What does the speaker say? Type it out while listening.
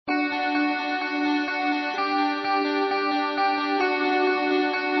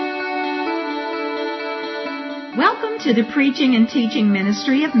Welcome to the preaching and teaching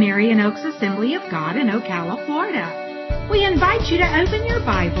ministry of Marion Oaks Assembly of God in Ocala, Florida. We invite you to open your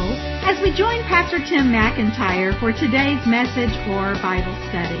Bible as we join Pastor Tim McIntyre for today's message for Bible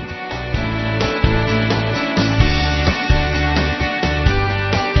study.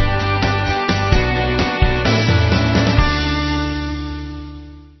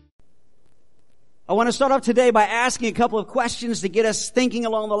 I want to start off today by asking a couple of questions to get us thinking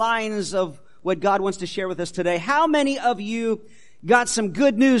along the lines of what God wants to share with us today. How many of you got some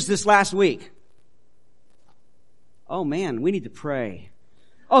good news this last week? Oh man, we need to pray.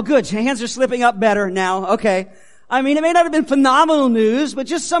 Oh good, hands are slipping up better now. Okay. I mean, it may not have been phenomenal news, but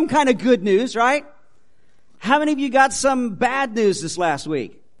just some kind of good news, right? How many of you got some bad news this last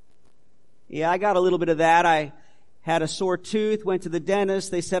week? Yeah, I got a little bit of that. I had a sore tooth, went to the dentist.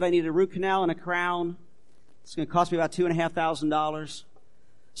 They said I needed a root canal and a crown. It's going to cost me about $2,500.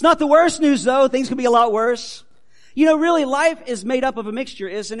 It's not the worst news though. Things can be a lot worse. You know, really life is made up of a mixture,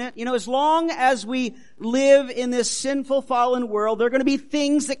 isn't it? You know, as long as we live in this sinful, fallen world, there are going to be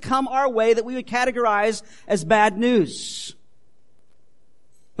things that come our way that we would categorize as bad news.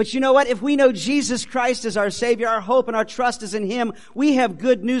 But you know what? If we know Jesus Christ as our Savior, our hope and our trust is in Him, we have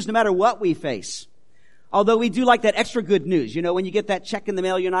good news no matter what we face. Although we do like that extra good news. You know, when you get that check in the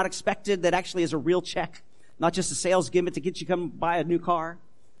mail you're not expected, that actually is a real check, not just a sales gimmick to get you to come buy a new car.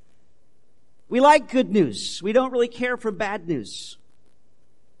 We like good news. We don't really care for bad news.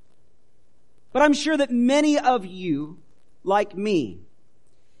 But I'm sure that many of you, like me,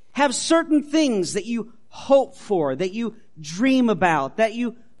 have certain things that you hope for, that you dream about, that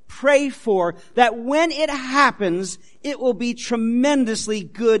you pray for, that when it happens, it will be tremendously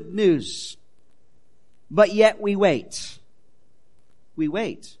good news. But yet we wait. We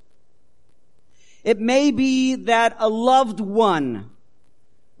wait. It may be that a loved one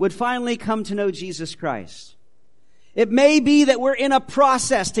would finally come to know Jesus Christ. It may be that we're in a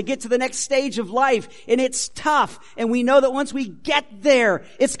process to get to the next stage of life, and it's tough, and we know that once we get there,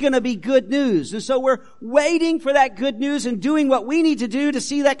 it's going to be good news. And so we're waiting for that good news and doing what we need to do to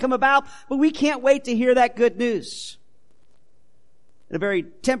see that come about, but we can't wait to hear that good news. In a very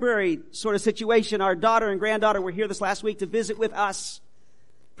temporary sort of situation, our daughter and granddaughter were here this last week to visit with us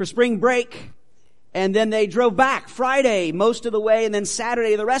for spring break. And then they drove back Friday most of the way, and then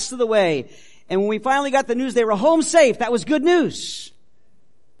Saturday the rest of the way. And when we finally got the news they were home safe, that was good news.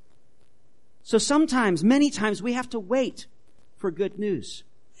 So sometimes, many times, we have to wait for good news.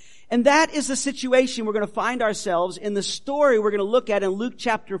 And that is the situation we're going to find ourselves in the story we're going to look at in Luke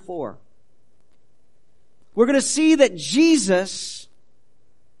chapter 4. We're going to see that Jesus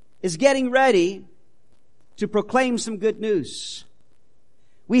is getting ready to proclaim some good news.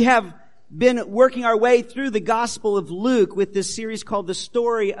 We have been working our way through the Gospel of Luke with this series called The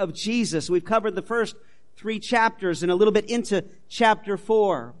Story of Jesus. We've covered the first 3 chapters and a little bit into chapter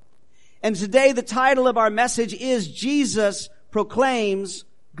 4. And today the title of our message is Jesus Proclaims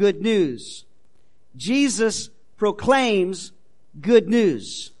Good News. Jesus proclaims good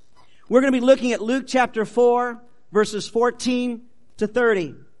news. We're going to be looking at Luke chapter 4, verses 14 to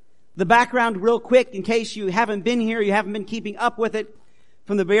 30. The background real quick in case you haven't been here, you haven't been keeping up with it.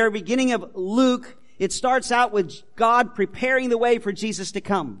 From the very beginning of Luke, it starts out with God preparing the way for Jesus to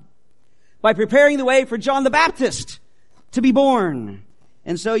come. By preparing the way for John the Baptist to be born.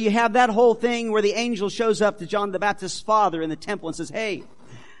 And so you have that whole thing where the angel shows up to John the Baptist's father in the temple and says, hey,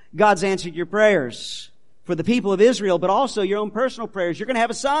 God's answered your prayers for the people of Israel, but also your own personal prayers. You're going to have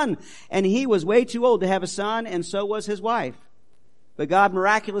a son. And he was way too old to have a son, and so was his wife. But God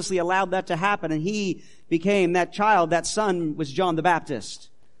miraculously allowed that to happen, and he became that child. That son was John the Baptist,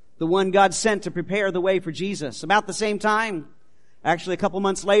 the one God sent to prepare the way for Jesus. About the same time, actually a couple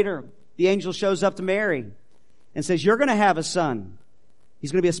months later, the angel shows up to Mary and says, you're going to have a son.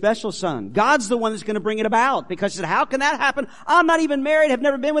 He's going to be a special son. God's the one that's going to bring it about, because she said, how can that happen? I'm not even married, have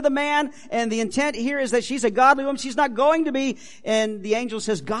never been with a man. And the intent here is that she's a godly woman. She's not going to be. And the angel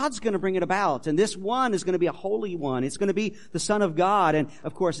says, God's going to bring it about. And this one is going to be a holy one. It's going to be the Son of God. And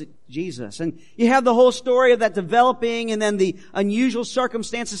of course, Jesus. And you have the whole story of that developing, and then the unusual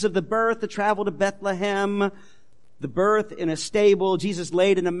circumstances of the birth, the travel to Bethlehem, the birth in a stable, Jesus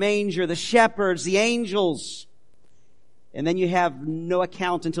laid in a manger, the shepherds, the angels. And then you have no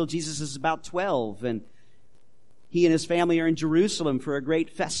account until Jesus is about 12, and he and his family are in Jerusalem for a great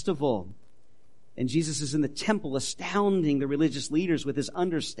festival. And Jesus is in the temple astounding the religious leaders with his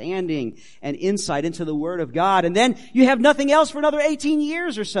understanding and insight into the Word of God. And then you have nothing else for another 18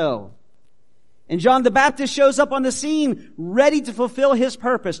 years or so. And John the Baptist shows up on the scene ready to fulfill his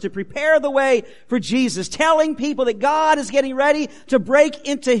purpose, to prepare the way for Jesus, telling people that God is getting ready to break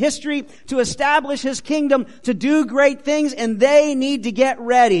into history, to establish his kingdom, to do great things, and they need to get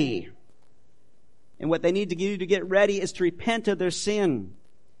ready. And what they need to do to get ready is to repent of their sin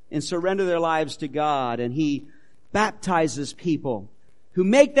and surrender their lives to God. And he baptizes people who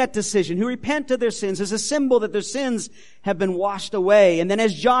make that decision, who repent of their sins as a symbol that their sins have been washed away. And then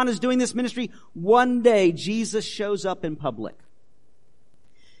as John is doing this ministry, one day Jesus shows up in public.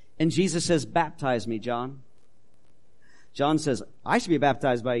 And Jesus says, "Baptize me, John." John says, "I should be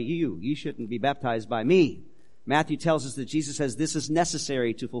baptized by you. You shouldn't be baptized by me." Matthew tells us that Jesus says this is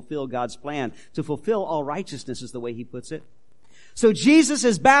necessary to fulfill God's plan. To fulfill all righteousness is the way he puts it. So Jesus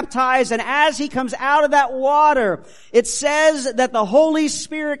is baptized, and as he comes out of that water, it says that the Holy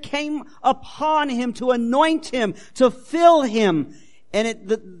Spirit came upon him to anoint him, to fill him. And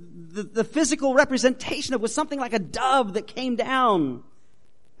the physical representation of it was something like a dove that came down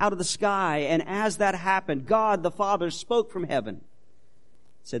out of the sky. And as that happened, God the Father spoke from heaven,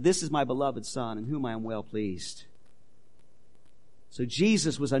 said, "This is my beloved Son, in whom I am well pleased." So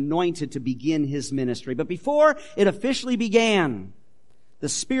Jesus was anointed to begin his ministry. But before it officially began, the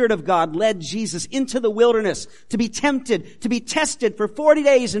Spirit of God led Jesus into the wilderness to be tempted, to be tested for 40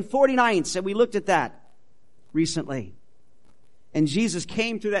 days and 40 nights. And we looked at that recently. And Jesus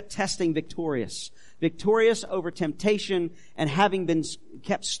came through that testing victorious over temptation and having been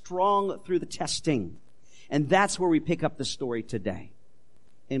kept strong through the testing. And that's where we pick up the story today.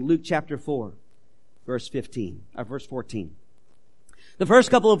 In Luke chapter 4, verse 14. The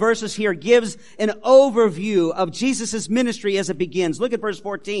first couple of verses here gives an overview of Jesus' ministry as it begins. Look at verse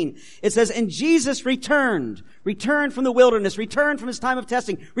 14. It says, "And Jesus returned from the wilderness, returned from his time of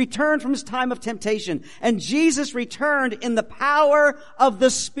testing, returned from his time of temptation. And Jesus returned in the power of the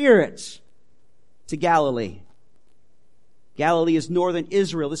Spirit to Galilee." Galilee is northern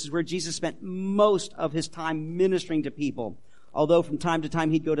Israel. This is where Jesus spent most of his time ministering to people. Although from time to time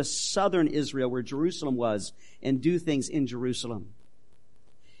he'd go to southern Israel where Jerusalem was and do things in Jerusalem.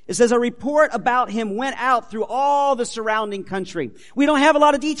 It says a report about him went out through all the surrounding country. We don't have a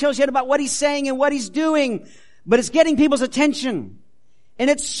lot of details yet about what he's saying and what he's doing, but it's getting people's attention. And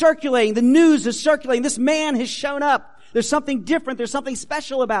it's circulating. The news is circulating. This man has shown up. There's something different. There's something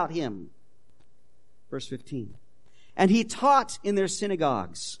special about him. Verse 15. "And he taught in their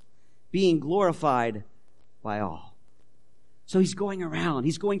synagogues, being glorified by all." So he's going around.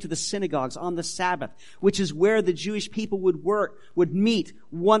 He's going to the synagogues on the Sabbath, which is where the Jewish people would meet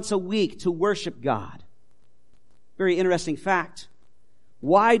once a week to worship God. Very interesting fact.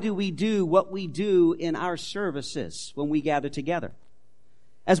 Why do we do what we do in our services when we gather together?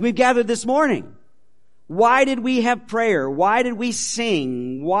 As we've gathered this morning, why did we have prayer? Why did we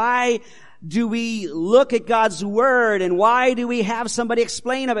sing? Why do we look at God's Word? And why do we have somebody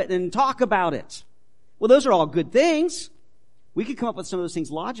explain of it and talk about it? Well, those are all good things. We could come up with some of those things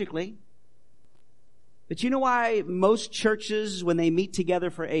logically. But you know why most churches, when they meet together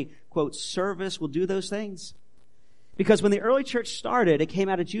for a, quote, service, will do those things? Because when the early church started, it came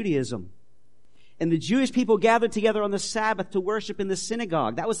out of Judaism. And the Jewish people gathered together on the Sabbath to worship in the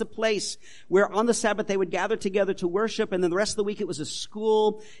synagogue. That was the place where on the Sabbath they would gather together to worship. And then the rest of the week it was a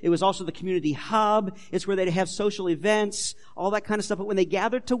school. It was also the community hub. It's where they'd have social events, all that kind of stuff. But when they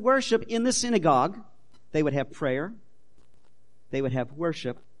gathered to worship in the synagogue, they would have prayer. They would have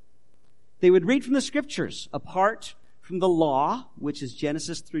worship. They would read from the scriptures, apart from the law, which is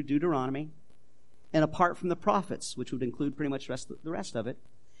Genesis through Deuteronomy, and apart from the prophets, which would include pretty much the rest of it.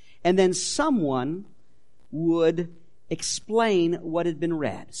 And then someone would explain what had been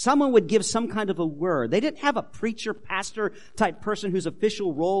read. Someone would give some kind of a word. They didn't have a preacher, pastor type person whose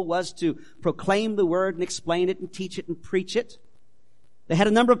official role was to proclaim the word and explain it and teach it and preach it. They had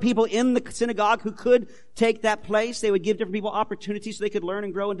a number of people in the synagogue who could take that place. They would give different people opportunities so they could learn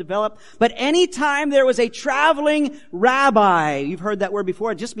and grow and develop. But anytime there was a traveling rabbi, you've heard that word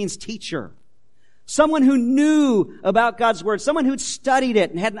before, it just means teacher. Someone who knew about God's Word, someone who'd studied it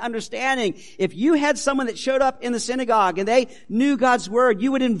and had an understanding. If you had someone that showed up in the synagogue and they knew God's Word,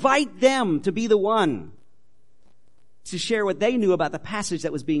 you would invite them to be the one to share what they knew about the passage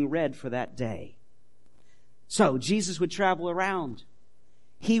that was being read for that day. So Jesus would travel around.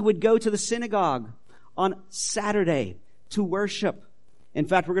 He would go to the synagogue on Saturday to worship. In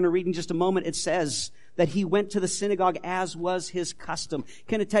fact, we're going to read in just a moment, it says that he went to the synagogue as was his custom.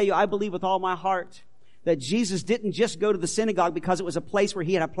 Can I tell you, I believe with all my heart that Jesus didn't just go to the synagogue because it was a place where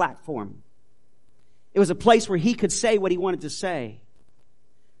he had a platform. It was a place where he could say what he wanted to say.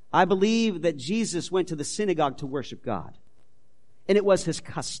 I believe that Jesus went to the synagogue to worship God. And it was his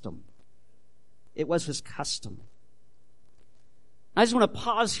custom. It was his custom. I just want to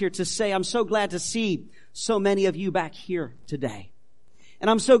pause here to say I'm so glad to see so many of you back here today. And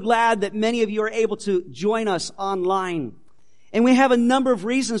I'm so glad that many of you are able to join us online. And we have a number of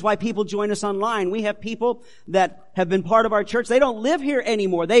reasons why people join us online. We have people that have been part of our church. They don't live here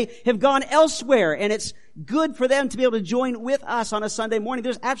anymore. They have gone elsewhere, and it's good for them to be able to join with us on a Sunday morning.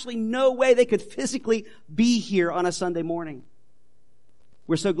 There's absolutely no way they could physically be here on a Sunday morning.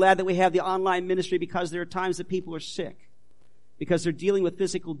 We're so glad that we have the online ministry because there are times that people are sick, because they're dealing with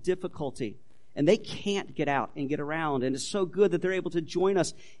physical difficulty, and they can't get out and get around. And it's so good that they're able to join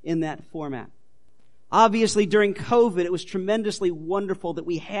us in that format. Obviously, during COVID, it was tremendously wonderful that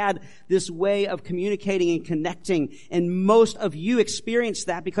we had this way of communicating and connecting. And most of you experienced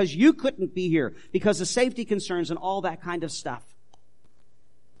that because you couldn't be here because of safety concerns and all that kind of stuff.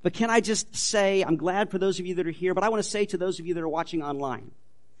 But can I just say, I'm glad for those of you that are here, but I want to say to those of you that are watching online,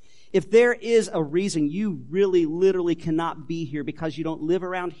 if there is a reason you really literally cannot be here because you don't live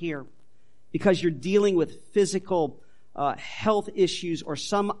around here, because you're dealing with physical health issues or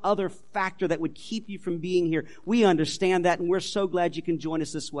some other factor that would keep you from being here, we understand that, and we're so glad you can join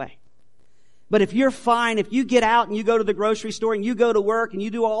us this way. But if you're fine, if you get out and you go to the grocery store and you go to work and you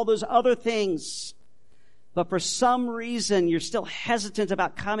do all those other things, but for some reason you're still hesitant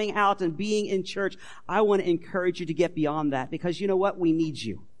about coming out and being in church, I want to encourage you to get beyond that, because you know what? We need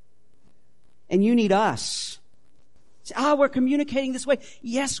you. And you need us. We're communicating this way.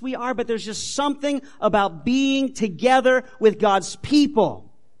 Yes, we are, but there's just something about being together with God's people.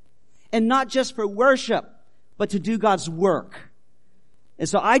 And not just for worship, but to do God's work. And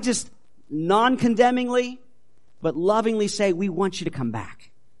so I just non-condemningly, but lovingly say, we want you to come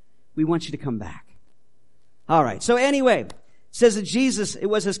back. We want you to come back. All right. So anyway, it says that Jesus, it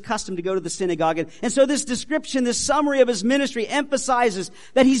was his custom to go to the synagogue. And so this description, this summary of his ministry emphasizes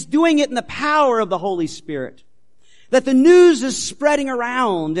that he's doing it in the power of the Holy Spirit. That the news is spreading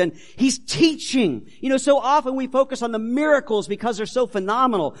around and he's teaching. You know, so often we focus on the miracles because they're so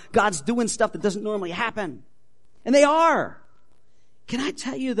phenomenal. God's doing stuff that doesn't normally happen. And they are. Can I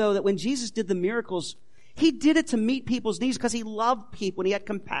tell you, though, that when Jesus did the miracles, he did it to meet people's needs because he loved people and he had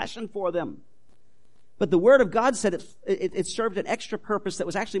compassion for them. But the Word of God said it served an extra purpose that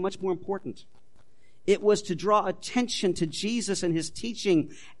was actually much more important. It was to draw attention to Jesus and his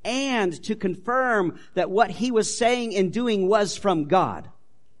teaching and to confirm that what he was saying and doing was from God.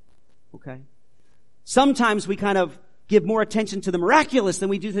 Okay? Sometimes we kind of give more attention to the miraculous than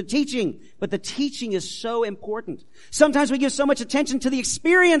we do to the teaching, but the teaching is so important. Sometimes we give so much attention to the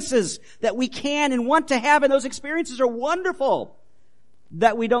experiences that we can and want to have, and those experiences are wonderful,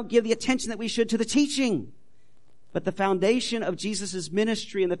 that we don't give the attention that we should to the teaching. But the foundation of Jesus'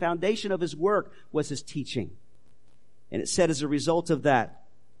 ministry and the foundation of his work was his teaching. And it said as a result of that,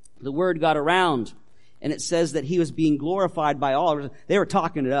 the word got around, and it says that he was being glorified by all. They were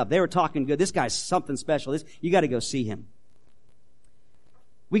talking it up. They were talking good. This guy's something special. You got to go see him.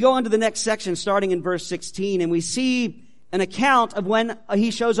 We go on to the next section, starting in verse 16, and we see an account of when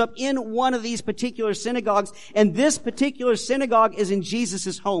he shows up in one of these particular synagogues, and this particular synagogue is in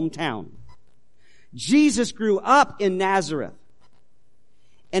Jesus' hometown. Jesus grew up in Nazareth.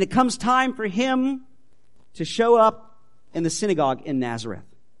 And it comes time for him to show up in the synagogue in Nazareth.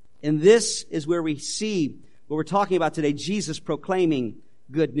 And this is where we see what we're talking about today, Jesus proclaiming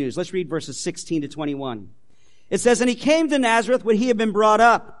good news. Let's read verses 16 to 21. It says, "And he came to Nazareth where he had been brought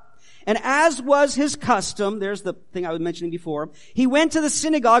up. And as was his custom," there's the thing I was mentioning before, "he went to the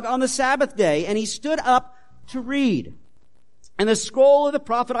synagogue on the Sabbath day, and he stood up to read. And the scroll of the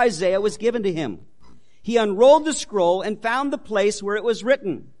prophet Isaiah was given to him. He unrolled the scroll and found the place where it was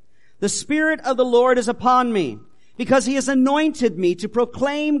written, 'The Spirit of the Lord is upon me, because he has anointed me to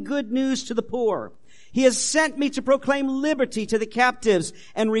proclaim good news to the poor. He has sent me to proclaim liberty to the captives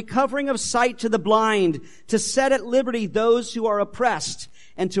and recovering of sight to the blind, to set at liberty those who are oppressed,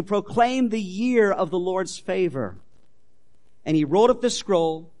 and to proclaim the year of the Lord's favor.' And he rolled up the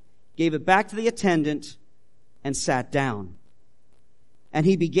scroll, gave it back to the attendant, and sat down. And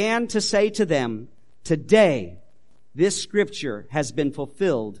he began to say to them, 'Today, this scripture has been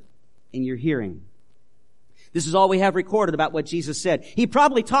fulfilled in your hearing.'" This is all we have recorded about what Jesus said. He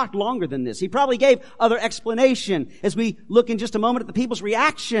probably talked longer than this. He probably gave other explanation. As we look in just a moment at the people's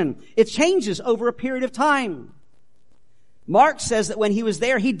reaction, it changes over a period of time. Mark says that when he was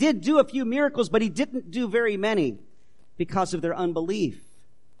there, he did do a few miracles, but he didn't do very many because of their unbelief.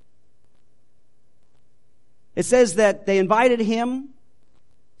 It says that they invited him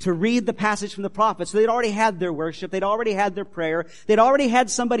to read the passage from the prophets. So they'd already had their worship. They'd already had their prayer. They'd already had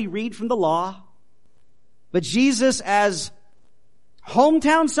somebody read from the law. But Jesus, as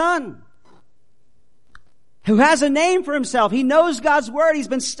hometown son, who has a name for himself. He knows God's word. He's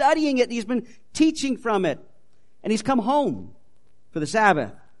been studying it. He's been teaching from it. And he's come home for the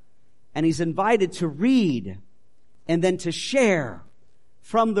Sabbath. And he's invited to read and then to share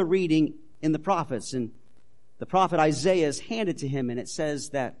from the reading in the prophets. And the prophet Isaiah is handed to him, and it says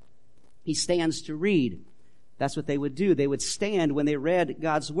that he stands to read. That's what they would do. They would stand when they read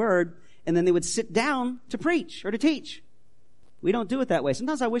God's word, and then they would sit down to preach or to teach. We don't do it that way.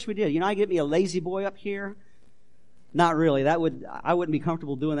 Sometimes I wish we did. I get me a lazy boy up here. Not really. I wouldn't be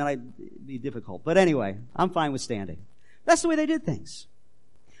comfortable doing that. It'd be difficult. But anyway, I'm fine with standing. That's the way they did things.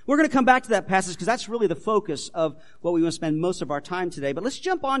 We're going to come back to that passage because that's really the focus of what we want to spend most of our time today. But let's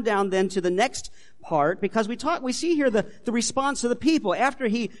jump on down then to the next part, because we see here the response of the people after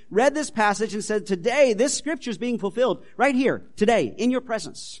he read this passage and said, today this scripture is being fulfilled right here, today, in your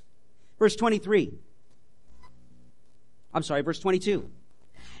presence. Verse 22.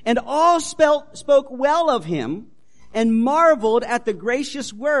 And all spoke well of him and marveled at the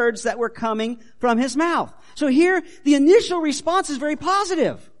gracious words that were coming from his mouth. So here, the initial response is very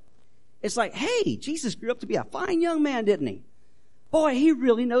positive. It's like, hey, Jesus grew up to be a fine young man, didn't he? Boy, he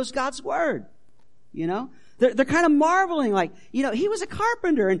really knows God's word. They're kind of marveling, like, he was a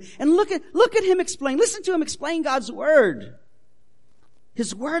carpenter, and look at him explain. Listen to him explain God's word.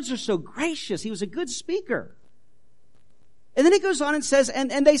 His words are so gracious. He was a good speaker. And then he goes on and says,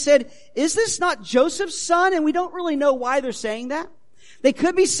 and they said, is this not Joseph's son? And we don't really know why they're saying that. They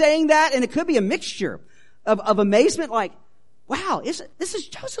could be saying that, and it could be a mixture of amazement, like, wow, this is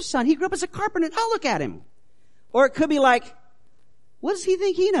Joseph's son. He grew up as a carpenter. Oh, look at him. Or it could be like, what does he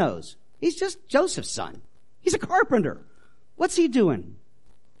think he knows? He's just Joseph's son. He's a carpenter. What's he doing?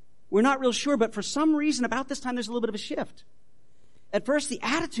 We're not real sure, but for some reason about this time there's a little bit of a shift. At first the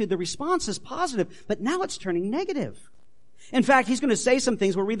attitude, the response is positive, but now it's turning negative. In fact, he's going to say some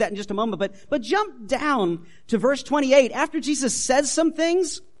things. We'll read that in just a moment, but jump down to verse 28. After Jesus says some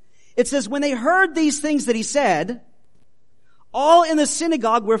things, it says, when they heard these things that he said, all in the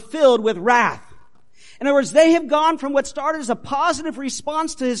synagogue were filled with wrath. In other words, they have gone from what started as a positive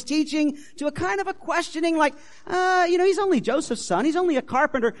response to his teaching to a kind of a questioning like, he's only Joseph's son. He's only a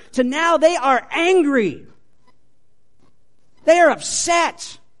carpenter. To now they are angry. They are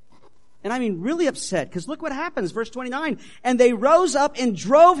upset. And I mean really upset, because look what happens. Verse 29. And they rose up and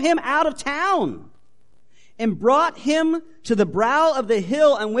drove him out of town and brought him to the brow of the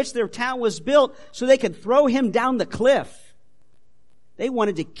hill on which their town was built so they could throw him down the cliff. They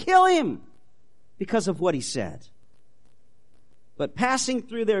wanted to kill him because of what he said. But passing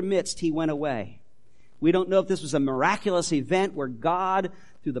through their midst, he went away. We don't know if this was a miraculous event where God,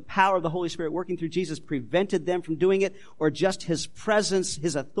 through the power of the Holy Spirit working through Jesus, prevented them from doing it, or just his presence,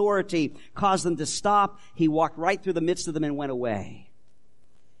 his authority caused them to stop. He walked right through the midst of them and went away.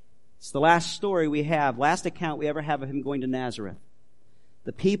 It's the last story we have, last account we ever have of him going to Nazareth.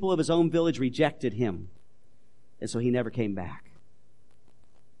 The people of his own village rejected him, and so he never came back.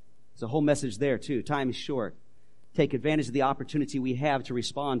 There's a whole message there too. Time is short. Take advantage of the opportunity we have to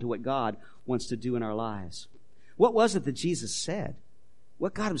respond to what God wants to do in our lives. What was it that Jesus said?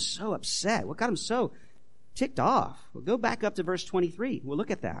 What got him so upset? What got him so ticked off? We'll go back up to verse 23. We'll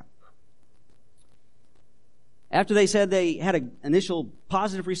look at that. After they said they had an initial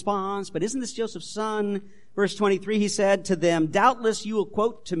positive response, but isn't this Joseph's son? Verse 23, he said to them, doubtless you will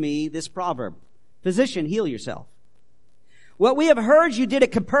quote to me this proverb, physician, heal yourself. What we have heard you did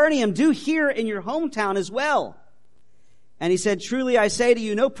at Capernaum, do here in your hometown as well. And he said, truly I say to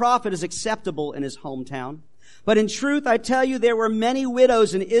you, no prophet is acceptable in his hometown. But in truth, I tell you, there were many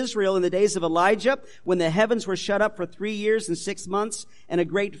widows in Israel in the days of Elijah, when the heavens were shut up for 3 years and 6 months, and a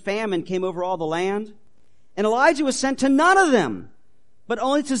great famine came over all the land. And Elijah was sent to none of them, but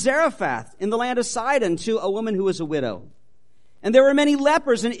only to Zarephath in the land of Sidon, to a woman who was a widow. And there were many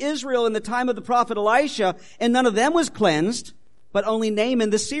lepers in Israel in the time of the prophet Elisha, and none of them was cleansed, but only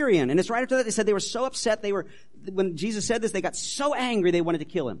Naaman the Syrian. And it's right after that they said they were so upset, when Jesus said this, they got so angry they wanted to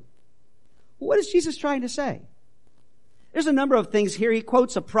kill him. What is Jesus trying to say? There's a number of things here. He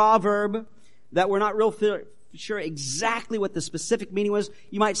quotes a proverb that we're not real sure exactly what the specific meaning was.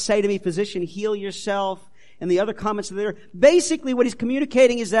 You might say to me, physician, heal yourself. And the other comments there. Basically what he's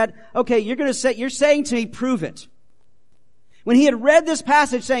communicating is that, okay, you're saying to me, prove it. When he had read this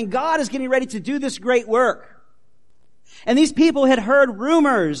passage saying God is getting ready to do this great work. And these people had heard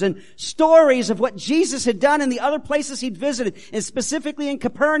rumors and stories of what Jesus had done in the other places he'd visited, and specifically in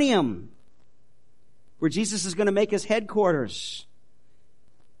Capernaum, where Jesus is going to make his headquarters.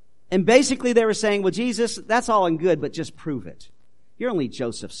 And basically they were saying, well, Jesus, that's all and good, but just prove it. You're only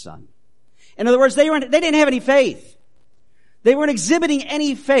Joseph's son. In other words, they didn't have any faith. They weren't exhibiting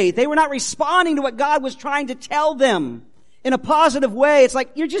any faith. They were not responding to what God was trying to tell them in a positive way. It's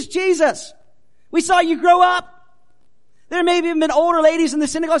like, you're just Jesus. We saw you grow up. There may have even been older ladies in the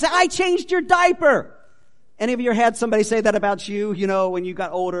synagogue say, I changed your diaper. Any of you had somebody say that about you, when you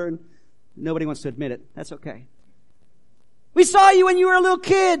got older and nobody wants to admit it? That's okay. We saw you when you were a little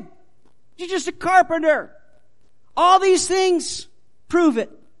kid. You're just a carpenter. All these things, prove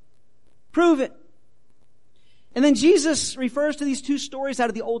it. Prove it. And then Jesus refers to these two stories out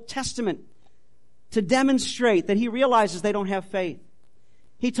of the Old Testament to demonstrate that he realizes they don't have faith.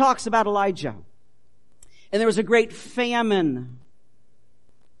 He talks about Elijah. And there was a great famine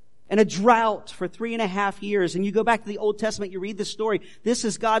and a drought for 3.5 years. And you go back to the Old Testament, you read the story. This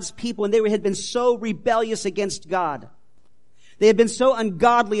is God's people, and they had been so rebellious against God. They had been so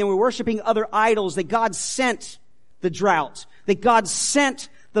ungodly and were worshiping other idols that God sent the drought, that God sent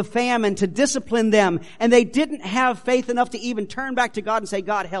the famine to discipline them. And they didn't have faith enough to even turn back to God and say,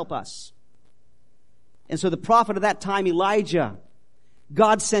 God, help us. And so the prophet of that time, Elijah,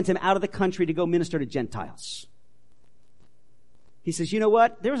 God sent him out of the country to go minister to Gentiles. He says, you know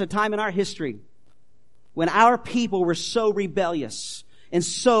what? There was a time in our history when our people were so rebellious and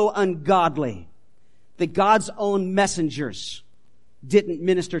so ungodly that God's own messengers didn't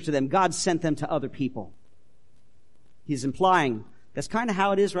minister to them. God sent them to other people. He's implying that's kind of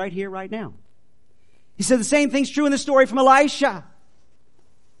how it is right here, right now. He said the same thing's true in the story from Elisha.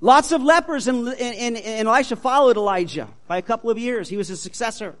 Lots of lepers, and Elisha followed Elijah by a couple of years. He was his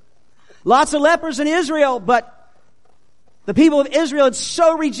successor. Lots of lepers in Israel, but the people of Israel had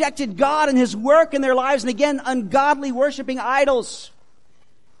so rejected God and his work in their lives, and again, ungodly worshiping idols,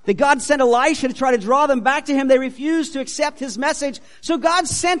 that God sent Elisha to try to draw them back to him. They refused to accept his message, so God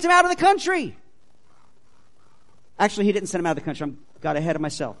sent him out of the country. Actually, he didn't send him out of the country. I got ahead of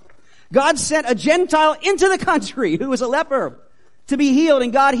myself. God sent a Gentile into the country who was a leper to be healed,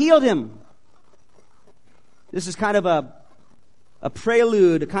 and God healed him. This is kind of a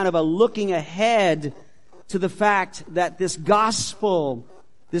prelude, kind of a looking ahead to the fact that this gospel,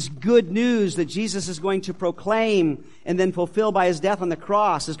 this good news that Jesus is going to proclaim and then fulfill by his death on the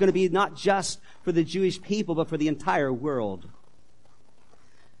cross, is going to be not just for the Jewish people, but for the entire world.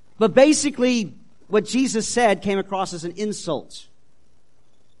 But basically, what Jesus said came across as an insult.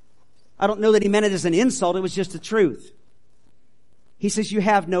 I don't know that he meant it as an insult. It was just the truth. He says, you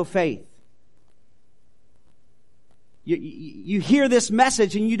have no faith. You hear this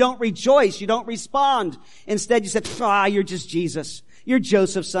message and you don't rejoice. You don't respond. Instead, you said, you're just Jesus. You're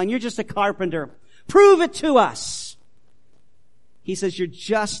Joseph's son. You're just a carpenter. Prove it to us. He says, you're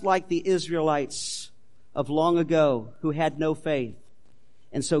just like the Israelites of long ago who had no faith.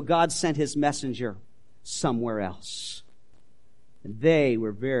 And so God sent his messenger somewhere else. And they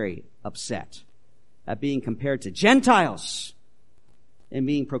were very upset at being compared to Gentiles and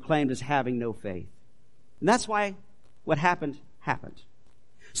being proclaimed as having no faith. And that's why what happened, happened.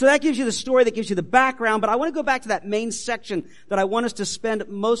 So that gives you the story, that gives you the background, but I want to go back to that main section that I want us to spend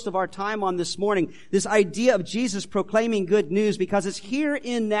most of our time on this morning. This idea of Jesus proclaiming good news, because it's here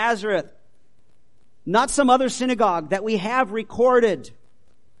in Nazareth, not some other synagogue, that we have recorded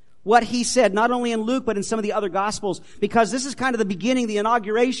what he said, not only in Luke, but in some of the other Gospels, because this is kind of the beginning, the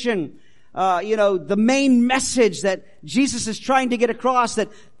inauguration, the main message that Jesus is trying to get across, that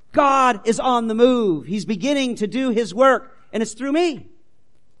God is on the move. He's beginning to do his work, and it's through me.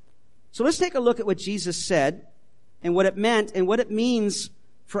 So let's take a look at what Jesus said and what it meant and what it means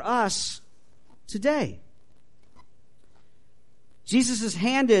for us today. Jesus is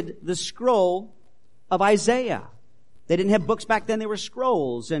handed the scroll of Isaiah. They didn't have books back then, they were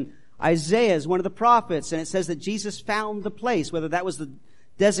scrolls. And Isaiah is one of the prophets, and it says that Jesus found the place, whether that was the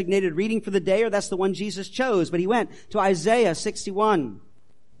designated reading for the day or that's the one Jesus chose. But he went to Isaiah 61.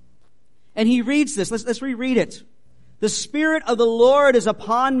 And he reads this. Let's reread it. The Spirit of the Lord is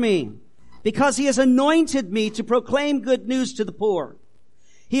upon me, because he has anointed me to proclaim good news to the poor.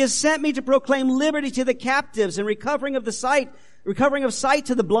 He has sent me to proclaim liberty to the captives and recovering of sight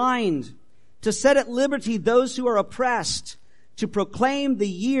to the blind, to set at liberty those who are oppressed, to proclaim the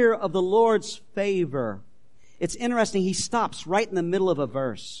year of the Lord's favor. It's interesting, he stops right in the middle of a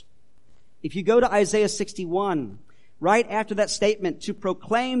verse. If you go to Isaiah 61, right after that statement, to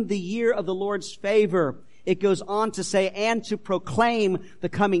proclaim the year of the Lord's favor, it goes on to say, and to proclaim the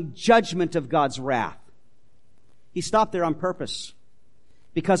coming judgment of God's wrath. He stopped there on purpose,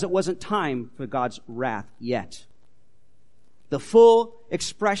 because it wasn't time for God's wrath yet. The full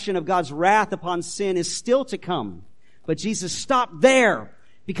expression of God's wrath upon sin is still to come. But Jesus stopped there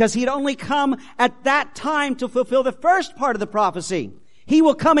because he had only come at that time to fulfill the first part of the prophecy. He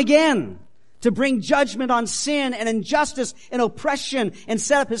will come again to bring judgment on sin and injustice and oppression and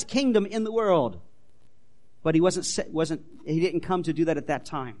set up his kingdom in the world. But he didn't come to do that at that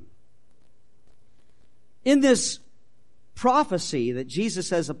time. In this prophecy that Jesus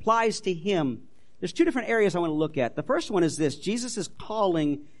says applies to him, there's two different areas I want to look at. The first one is this: Jesus'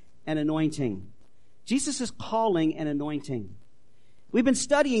 calling and anointing. Jesus' calling and anointing. We've been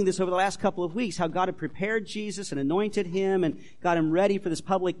studying this over the last couple of weeks, how God had prepared Jesus and anointed him and got him ready for this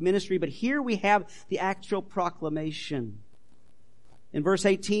public ministry. But here we have the actual proclamation. In verse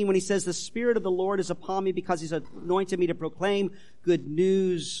 18, when he says, "The Spirit of the Lord is upon me because he's anointed me to proclaim good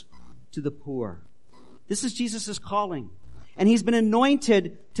news to the poor." This is Jesus' calling. And he's been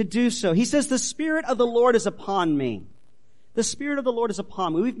anointed to do so. He says, "The Spirit of the Lord is upon me." The Spirit of the Lord is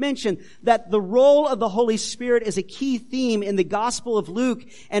upon me. We've mentioned that the role of the Holy Spirit is a key theme in the Gospel of Luke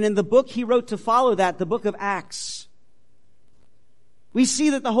and in the book he wrote to follow that, the book of Acts. We see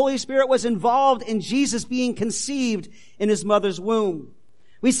that the Holy Spirit was involved in Jesus being conceived in his mother's womb.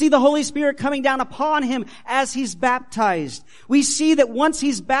 We see the Holy Spirit coming down upon him as he's baptized. We see that once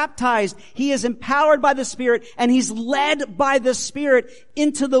he's baptized, he is empowered by the Spirit and he's led by the Spirit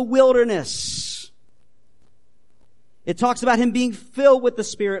into the wilderness. It talks about him being filled with the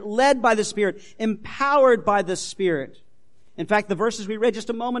Spirit, led by the Spirit, empowered by the Spirit. In fact, the verses we read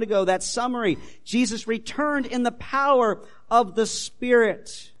just a moment ago, that summary, Jesus returned in the power of the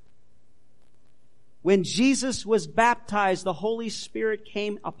Spirit. When Jesus was baptized, the Holy Spirit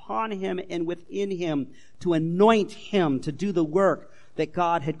came upon him and within him to anoint him to do the work that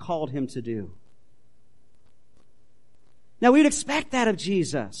God had called him to do. Now, we'd expect that of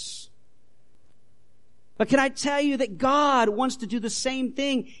Jesus. But can I tell you that God wants to do the same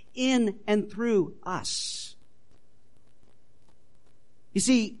thing in and through us? You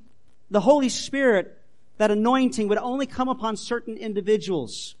see, the Holy Spirit, that anointing, would only come upon certain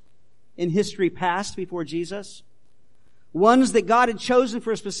individuals in history past before Jesus. Ones that God had chosen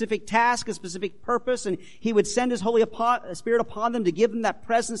for a specific task, a specific purpose, and he would send his Holy Spirit upon them to give them that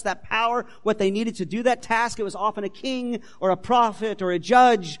presence, that power, what they needed to do that task. It was often a king or a prophet or a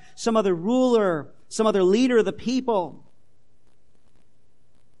judge, some other ruler, some other leader of the people.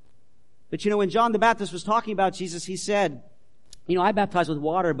 But when John the Baptist was talking about Jesus, he said, I baptize with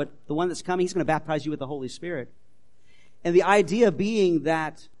water, but the one that's coming, he's going to baptize you with the Holy Spirit. And the idea being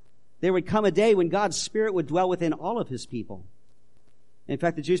that there would come a day when God's Spirit would dwell within all of his people. In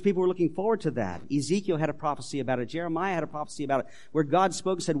fact, the Jewish people were looking forward to that. Ezekiel had a prophecy about it. Jeremiah had a prophecy about it, where God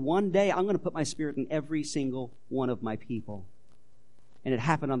spoke and said, one day I'm going to put my Spirit in every single one of my people. And it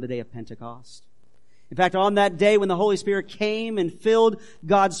happened on the day of Pentecost. In fact, on that day when the Holy Spirit came and filled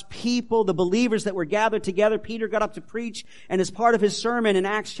God's people, the believers that were gathered together, Peter got up to preach, and as part of his sermon in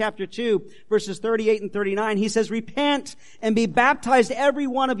Acts chapter 2, verses 38 and 39, he says, "Repent and be baptized every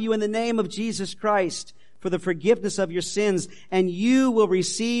one of you in the name of Jesus Christ for the forgiveness of your sins, and you will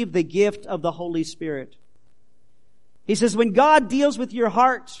receive the gift of the Holy Spirit." He says, when God deals with your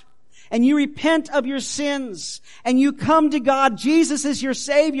heart, and you repent of your sins, and you come to God, Jesus is your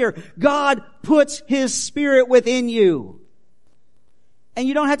Savior, God puts His Spirit within you. And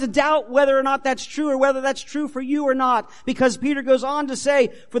you don't have to doubt whether or not that's true or whether that's true for you or not, because Peter goes on to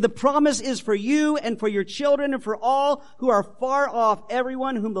say, "For the promise is for you and for your children and for all who are far off,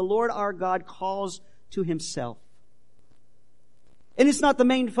 everyone whom the Lord our God calls to Himself." And it's not the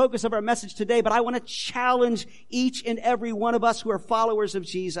main focus of our message today, but I want to challenge each and every one of us who are followers of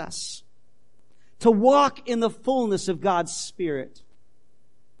Jesus to walk in the fullness of God's Spirit.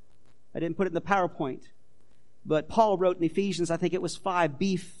 I didn't put it in the PowerPoint, but Paul wrote in Ephesians, I think it was 5,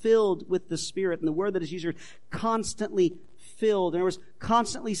 "Be filled with the Spirit." And the word that is used here, constantly filled. In other words,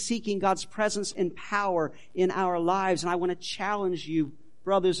 constantly seeking God's presence and power in our lives. And I want to challenge you,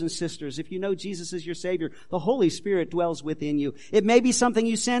 brothers and sisters, if you know Jesus is your Savior, the Holy Spirit dwells within you. It may be something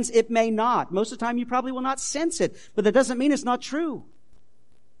you sense, it may not. Most of the time you probably will not sense it, but that doesn't mean it's not true.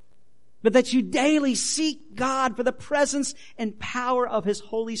 But that you daily seek God for the presence and power of His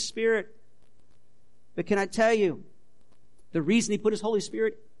Holy Spirit. But can I tell you, the reason He put His Holy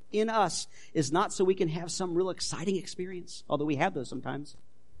Spirit in us is not so we can have some real exciting experience, although we have those sometimes.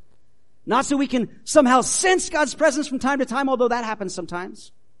 Not so we can somehow sense God's presence from time to time, although that happens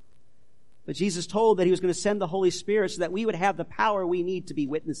sometimes. But Jesus told that He was going to send the Holy Spirit so that we would have the power we need to be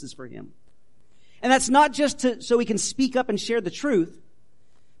witnesses for Him. And that's not just so we can speak up and share the truth,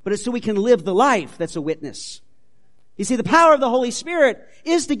 but it's so we can live the life that's a witness. You see, the power of the Holy Spirit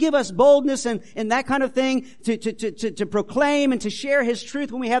is to give us boldness and that kind of thing, to proclaim and to share His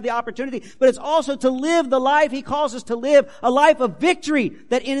truth when we have the opportunity. But it's also to live the life He calls us to live, a life of victory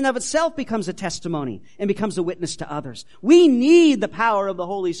that in and of itself becomes a testimony and becomes a witness to others. We need the power of the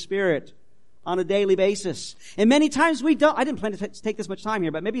Holy Spirit on a daily basis. And many times we don't. I didn't plan to take this much time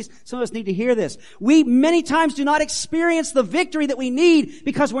here, but maybe some of us need to hear this. We many times do not experience the victory that we need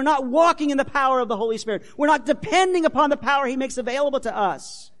because we're not walking in the power of the Holy Spirit. We're not depending upon the power He makes available to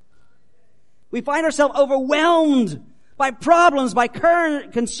us. We find ourselves overwhelmed by problems, by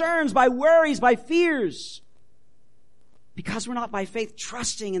concerns, by worries, by fears. Because we're not by faith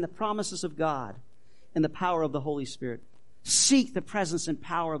trusting in the promises of God and the power of the Holy Spirit. Seek the presence and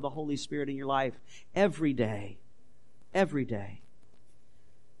power of the Holy Spirit in your life every day. Every day.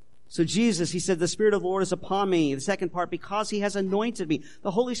 So Jesus, He said, the Spirit of the Lord is upon me. The second part, because He has anointed me.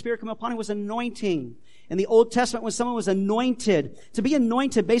 The Holy Spirit coming upon Him was anointing. In the Old Testament, when someone was anointed, to be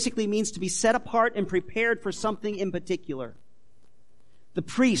anointed basically means to be set apart and prepared for something in particular. The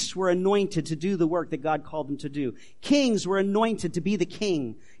priests were anointed to do the work that God called them to do. Kings were anointed to be the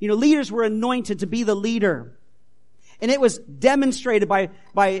king. Leaders were anointed to be the leader. And it was demonstrated by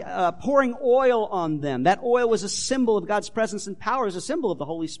pouring oil on them. That oil was a symbol of God's presence and power, as a symbol of the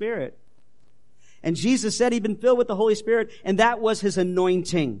Holy Spirit. And Jesus said He'd been filled with the Holy Spirit, and that was His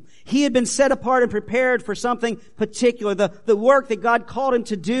anointing. He had been set apart and prepared for something particular, the work that God called Him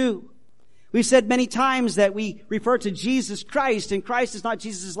to do. We've said many times that we refer to Jesus Christ, and Christ is not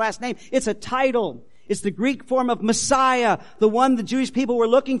Jesus' last name. It's a title. It's the Greek form of Messiah, the one the Jewish people were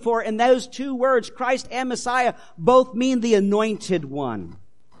looking for. And those two words, Christ and Messiah, both mean the anointed one.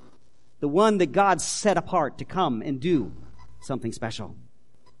 The one that God set apart to come and do something special.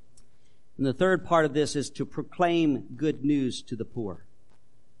 And the third part of this is to proclaim good news to the poor.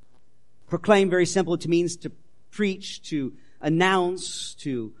 Proclaim, very simple, it means to preach, to announce,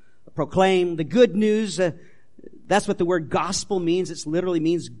 to proclaim the good news. That's what the word gospel means. It literally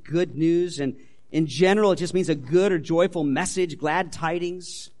means good news. And in general, it just means a good or joyful message, glad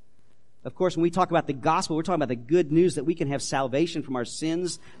tidings. Of course, when we talk about the gospel, we're talking about the good news that we can have salvation from our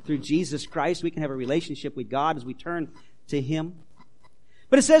sins through Jesus Christ. We can have a relationship with God as we turn to Him.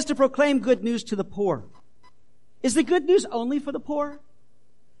 But it says to proclaim good news to the poor. Is the good news only for the poor?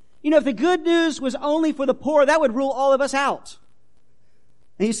 If the good news was only for the poor, that would rule all of us out.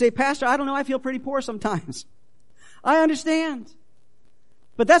 And you say, Pastor, I don't know, I feel pretty poor sometimes. I understand.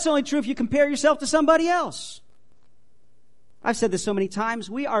 But that's only true if you compare yourself to somebody else. I've said this so many times.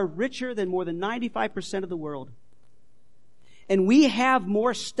 We are richer than more than 95% of the world. And we have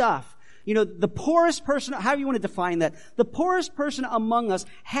more stuff. The poorest person, however you want to define that, the poorest person among us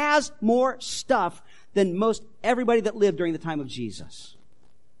has more stuff than most everybody that lived during the time of Jesus.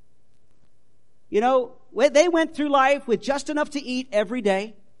 They went through life with just enough to eat every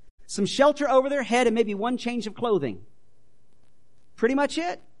day, some shelter over their head, and maybe one change of clothing. Pretty much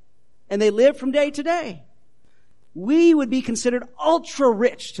it. And they lived from day to day. We would be considered ultra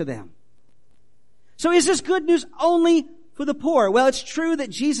rich to them. So is this good news only for the poor? Well, it's true that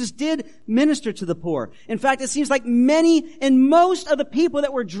Jesus did minister to the poor. In fact, it seems like many and most of the people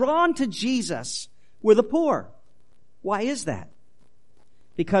that were drawn to Jesus were the poor. Why is that?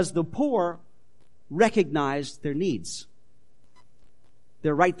 Because the poor recognized their needs.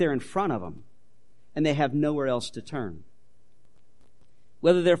 They're right there in front of them, and they have nowhere else to turn.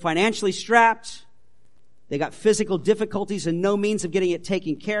 Whether they're financially strapped, they got physical difficulties and no means of getting it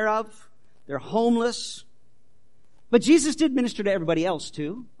taken care of, they're homeless. But Jesus did minister to everybody else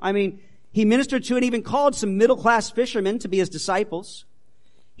too. He ministered to and even called some middle-class fishermen to be His disciples.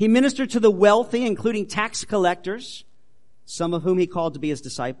 He ministered to the wealthy, including tax collectors, some of whom He called to be His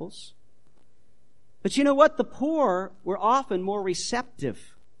disciples. But you know what? The poor were often more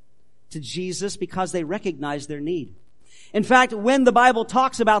receptive to Jesus because they recognized their need. In fact, when the Bible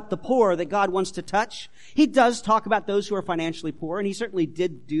talks about the poor that God wants to touch, He does talk about those who are financially poor, and He certainly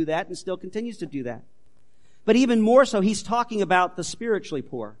did do that and still continues to do that. But even more so, He's talking about the spiritually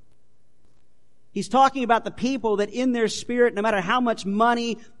poor. He's talking about the people that in their spirit, no matter how much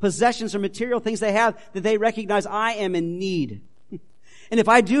money, possessions, or material things they have, that they recognize, I am in need. And if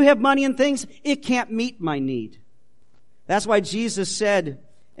I do have money and things, it can't meet my need. That's why Jesus said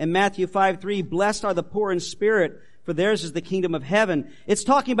in Matthew 5:3, blessed are the poor in spirit, for theirs is the kingdom of heaven. It's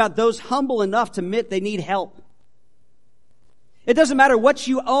talking about those humble enough to admit they need help. It doesn't matter what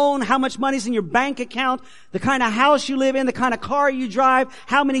you own, how much money's in your bank account, the kind of house you live in, the kind of car you drive,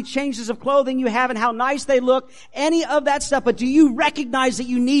 how many changes of clothing you have and how nice they look, any of that stuff. But do you recognize that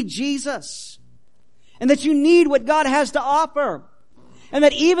you need Jesus? And that you need what God has to offer? And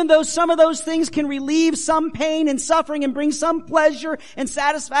that even though some of those things can relieve some pain and suffering and bring some pleasure and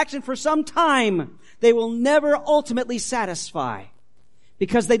satisfaction for some time, they will never ultimately satisfy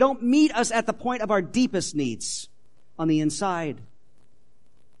because they don't meet us at the point of our deepest needs on the inside.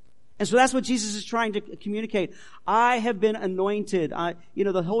 And so that's what Jesus is trying to communicate. I have been anointed.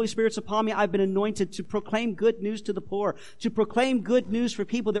 The Holy Spirit's upon me. I've been anointed to proclaim good news to the poor, to proclaim good news for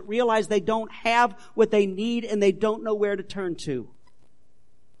people that realize they don't have what they need and they don't know where to turn to.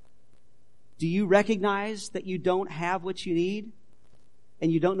 Do you recognize that you don't have what you need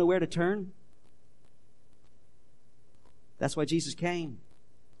and you don't know where to turn? That's why Jesus came.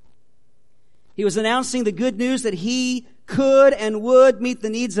 He was announcing the good news that He could and would meet the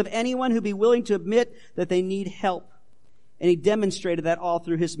needs of anyone who'd be willing to admit that they need help. And He demonstrated that all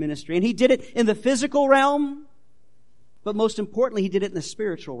through His ministry. And He did it in the physical realm, but most importantly, He did it in the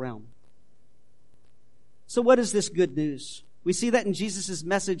spiritual realm. So what is this good news? We see that in Jesus'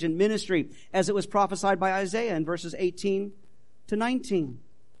 message and ministry as it was prophesied by Isaiah in verses 18 to 19.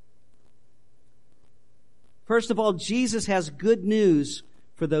 First of all, Jesus has good news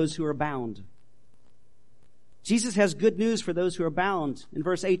for those who are bound. Jesus has good news for those who are bound. In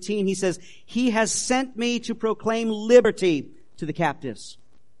verse 18, He says, He has sent me to proclaim liberty to the captives.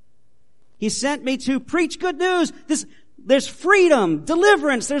 He sent me to preach good news. There's freedom,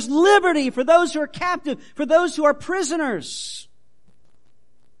 deliverance, there's liberty for those who are captive, for those who are prisoners.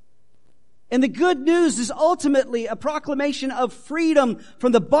 And the good news is ultimately a proclamation of freedom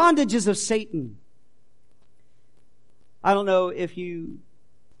from the bondages of Satan. I don't know if you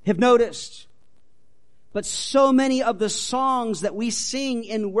have noticed, but so many of the songs that we sing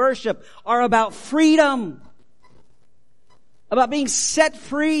in worship are about freedom, about being set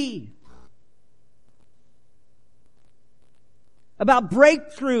free, about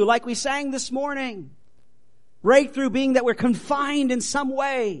breakthrough, like we sang this morning. Breakthrough being that we're confined in some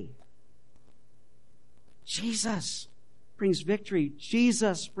way. Jesus brings victory.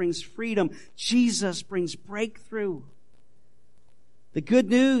 Jesus brings freedom. Jesus brings breakthrough. The good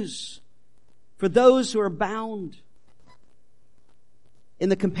news for those who are bound. In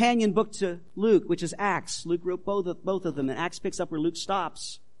the companion book to Luke, which is Acts, Luke wrote both of them, and Acts picks up where Luke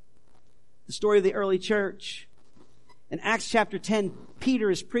stops. The story of the early church. In Acts chapter 10,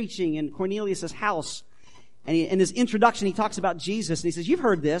 Peter is preaching in Cornelius' house. And in his introduction, he talks about Jesus. And he says, you've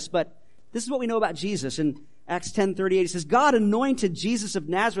heard this, but this is what we know about Jesus. In Acts 10:38, he says, God anointed Jesus of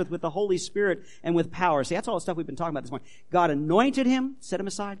Nazareth with the Holy Spirit and with power. See, that's all the stuff we've been talking about this morning. God anointed Him, set Him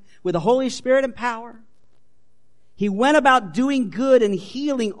aside, with the Holy Spirit and power. He went about doing good and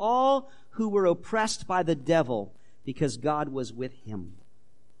healing all who were oppressed by the devil because God was with Him.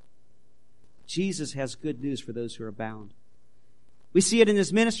 Jesus has good news for those who are bound. We see it in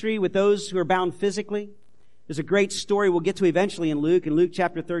His ministry with those who are bound physically. There's a great story we'll get to eventually in Luke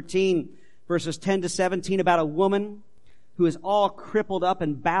chapter 13, verses 10 to 17, about a woman who is all crippled up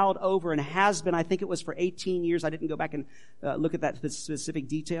and bowed over and has been, I think it was for 18 years. I didn't go back and look at that specific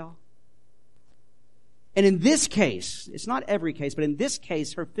detail. And in this case, it's not every case, but in this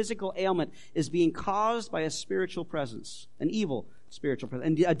case, her physical ailment is being caused by a spiritual presence, an evil spiritual presence,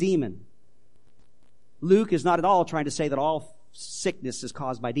 and a demon. Luke is not at all trying to say that all sickness is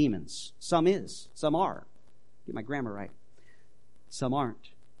caused by demons. Some is. Some are. Get my grammar right. Some aren't.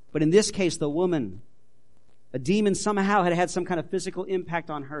 But in this case, the woman, a demon somehow had some kind of physical impact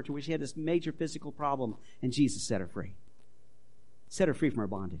on her to where she had this major physical problem, and Jesus set her free. Set her free from her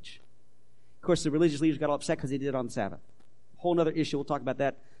bondage. Of course, the religious leaders got all upset because they did it on the Sabbath. A whole other issue. We'll talk about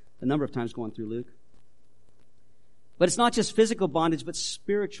that a number of times going through Luke. But it's not just physical bondage, but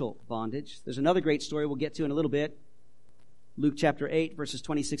spiritual bondage. There's another great story we'll get to in a little bit. Luke chapter 8, verses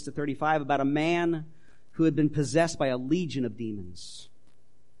 26 to 35, about a man who had been possessed by a legion of demons.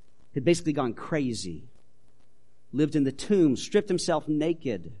 Had basically gone crazy. Lived in the tomb, stripped himself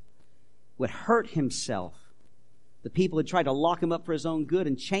naked, would hurt himself. The people had tried to lock him up for his own good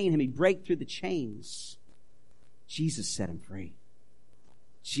and chain him. He'd break through the chains. Jesus set him free.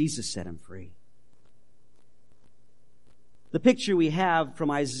 Jesus set him free. The picture we have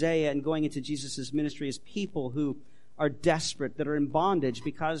from Isaiah and going into Jesus' ministry is people who are desperate, that are in bondage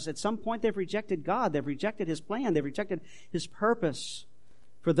because at some point they've rejected God. They've rejected His plan. They've rejected His purpose.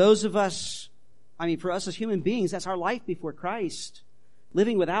 For those of us, for us as human beings, that's our life before Christ.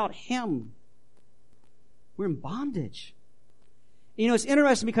 Living without Him. We're in bondage. It's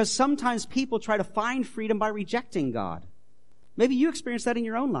interesting because sometimes people try to find freedom by rejecting God. Maybe you experienced that in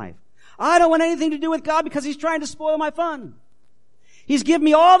your own life. I don't want anything to do with God because He's trying to spoil my fun. He's given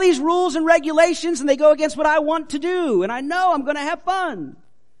me all these rules and regulations and they go against what I want to do. And I know I'm going to have fun.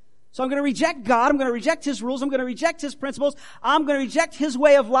 So I'm going to reject God. I'm going to reject His rules. I'm going to reject His principles. I'm going to reject His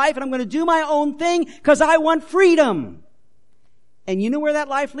way of life and I'm going to do my own thing because I want freedom. And you know where that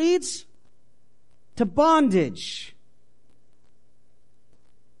life leads? To bondage.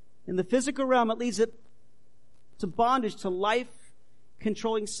 In the physical realm, it leads it to bondage, to life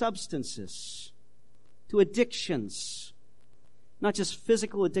controlling substances, to addictions, not just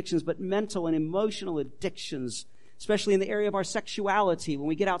physical addictions, but mental and emotional addictions, especially in the area of our sexuality when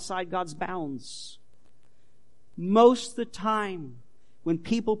we get outside God's bounds. Most of the time, when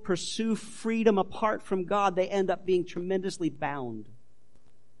people pursue freedom apart from God, they end up being tremendously bound.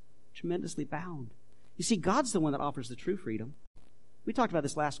 Tremendously bound. You see, God's the one that offers the true freedom. We talked about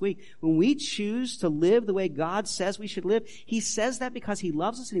this last week. When we choose to live the way God says we should live, He says that because He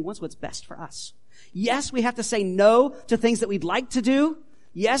loves us and He wants what's best for us. Yes, we have to say no to things that we'd like to do.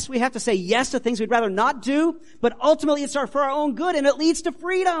 Yes, we have to say yes to things we'd rather not do. But ultimately, it's for our own good, and it leads to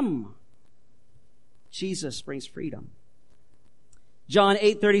freedom. Jesus brings freedom. John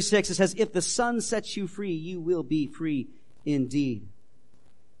 8:36, it says, if the Son sets you free, you will be free indeed.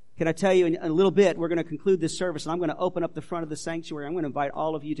 Can I tell you, in a little bit, we're going to conclude this service, and I'm going to open up the front of the sanctuary. I'm going to invite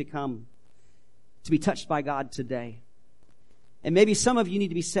all of you to come to be touched by God today. And maybe some of you need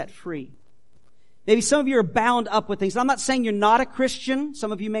to be set free. Maybe some of you are bound up with things. I'm not saying you're not a Christian.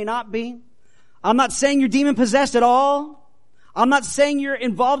 Some of you may not be. I'm not saying you're demon-possessed at all. I'm not saying you're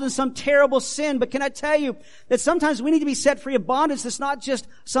involved in some terrible sin, but can I tell you that sometimes we need to be set free of bondage that's not just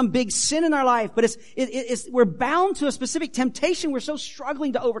some big sin in our life, but we're bound to a specific temptation we're so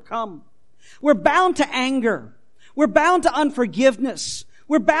struggling to overcome. We're bound to anger. We're bound to unforgiveness.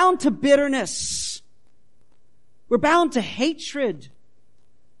 We're bound to bitterness. We're bound to hatred.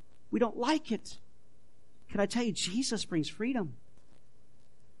 We don't like it. Can I tell you, Jesus brings freedom.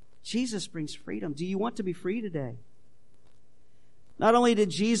 Jesus brings freedom. Do you want to be free today? Not only did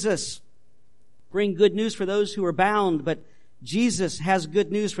Jesus bring good news for those who are bound, but Jesus has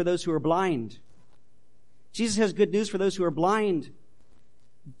good news for those who are blind. Jesus has good news for those who are blind.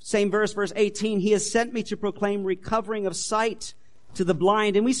 Same verse 18, He has sent me to proclaim recovering of sight to the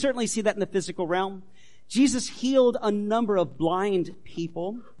blind. And we certainly see that in the physical realm. Jesus healed a number of blind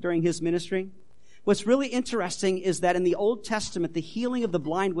people during His ministry. What's really interesting is that in the Old Testament, the healing of the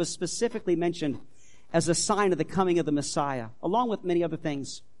blind was specifically mentioned as a sign of the coming of the Messiah, along with many other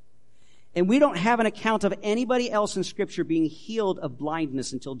things. And we don't have an account of anybody else in Scripture being healed of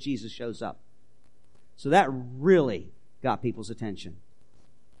blindness until Jesus shows up. So that really got people's attention.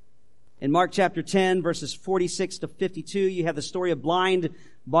 In Mark chapter 10, verses 46 to 52, you have the story of blind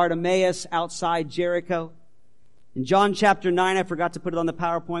Bartimaeus outside Jericho. In John chapter 9, I forgot to put it on the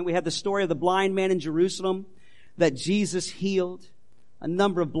PowerPoint, we have the story of the blind man in Jerusalem that Jesus healed. A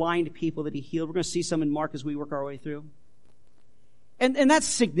number of blind people that He healed. We're going to see some in Mark as we work our way through. And that's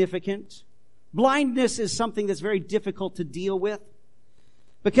significant. Blindness is something that's very difficult to deal with.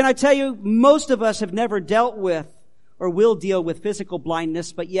 But can I tell you, most of us have never dealt with or will deal with physical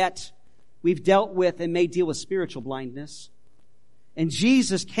blindness, but yet we've dealt with and may deal with spiritual blindness. And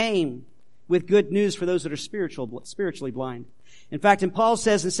Jesus came with good news for those that are spiritually blind. In fact, and Paul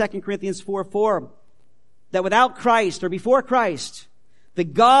says in 2 Corinthians 4:4 that without Christ or before Christ, the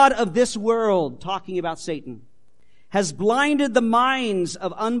God of this world, talking about Satan, has blinded the minds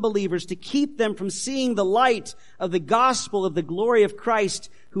of unbelievers to keep them from seeing the light of the gospel of the glory of Christ,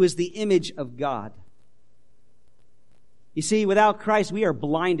 who is the image of God. You see, without Christ, we are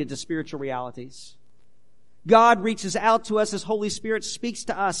blinded to spiritual realities. God reaches out to us as Holy Spirit speaks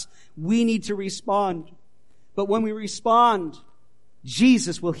to us. We need to respond. But when we respond,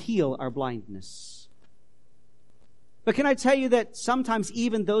 Jesus will heal our blindness. But can I tell you that sometimes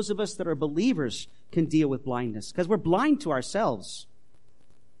even those of us that are believers can deal with blindness because we're blind to ourselves.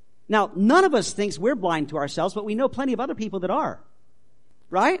 Now, none of us thinks we're blind to ourselves, but we know plenty of other people that are.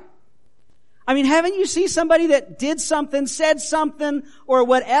 Right? I mean, haven't you seen somebody that did something, said something, or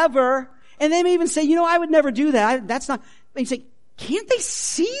whatever, and they may even say, I would never do that. That's not, and you say, can't they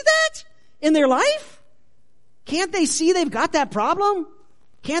see that in their life? Can't they see they've got that problem?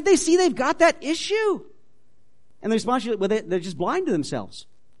 Can't they see they've got that issue? And the response is, well, they're just blind to themselves.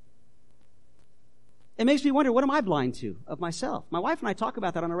 It makes me wonder, what am I blind to of myself? My wife and I talk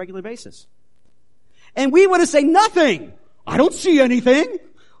about that on a regular basis. And we want to say, nothing. I don't see anything.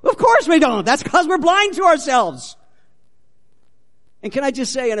 Of course we don't. That's because we're blind to ourselves. And can I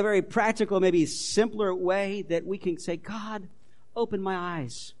just say in a very practical, maybe simpler way that we can say, God, open my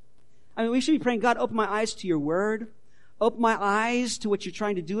eyes. I mean, we should be praying, God, open my eyes to your word. Open my eyes to what you're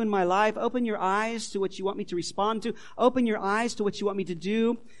trying to do in my life. Open your eyes to what you want me to respond to. Open your eyes to what you want me to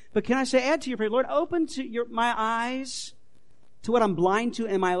do. But can I say, add to your prayer, Lord, open to my eyes to what I'm blind to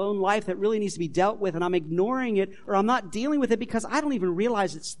in my own life that really needs to be dealt with, and I'm ignoring it, or I'm not dealing with it because I don't even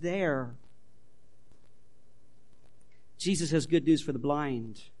realize it's there. Jesus has good news for the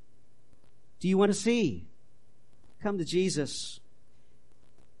blind. Do you want to see? Come to Jesus.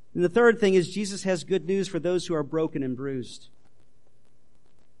 And the third thing is Jesus has good news for those who are broken and bruised.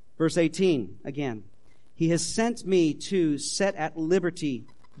 Verse 18, again. He has sent me to set at liberty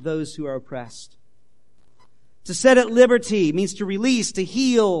those who are oppressed. To set at liberty means to release, to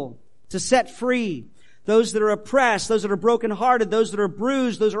heal, to set free. Those that are oppressed, those that are brokenhearted, those that are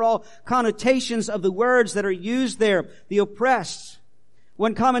bruised, those are all connotations of the words that are used there. The oppressed.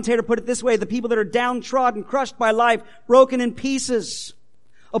 One commentator put it this way, the people that are downtrodden, crushed by life, broken in pieces,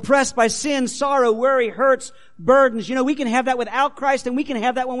 oppressed by sin, sorrow, worry, hurts, burdens. You know, we can have that without Christ, and we can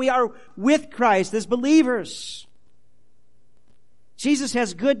have that when we are with Christ as believers. Jesus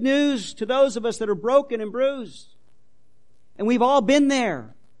has good news to those of us that are broken and bruised. And we've all been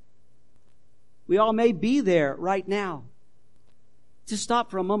there. We all may be there right now. Just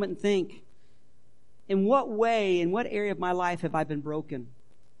stop for a moment and think, in what way, in what area of my life have I been broken?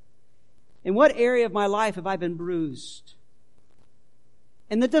 In what area of my life have I been bruised?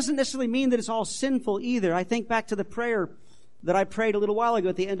 And that doesn't necessarily mean that it's all sinful either. I think back to the prayer that I prayed a little while ago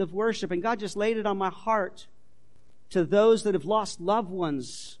at the end of worship, and God just laid it on my heart to those that have lost loved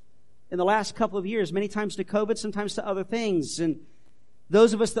ones in the last couple of years, many times to COVID, sometimes to other things. And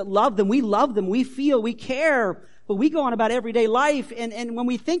those of us that love them, we feel, we care, but we go on about everyday life. And when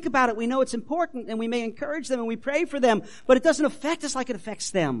we think about it, we know it's important, and we may encourage them and we pray for them, but it doesn't affect us like it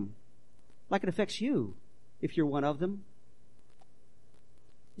affects them, like it affects you, if you're one of them.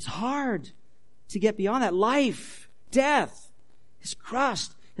 It's hard to get beyond that. Life, death, is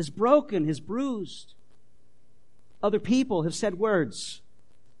crushed, is broken, is bruised. Other people have said words.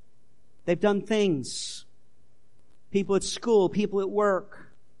 They've done things. People at school, people at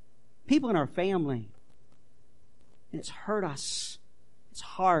work, people in our family. And it's hurt us. It's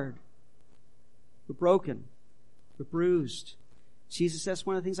hard. We're broken. We're bruised. Jesus says,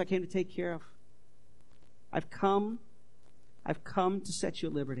 one of the things I came to take care of. I've come to set you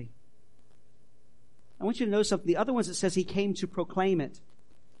at liberty. I want you to know something. The other ones, it says he came to proclaim it.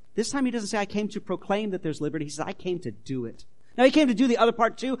 This time he doesn't say, I came to proclaim that there's liberty. He says, I came to do it. Now he came to do the other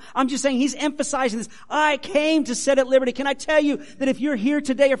part too. I'm just saying he's emphasizing this. I came to set at liberty. Can I tell you that if you're here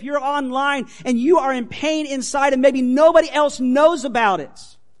today, if you're online and you are in pain inside and maybe nobody else knows about it,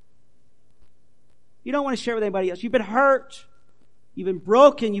 you don't want to share with anybody else. You've been hurt. You've been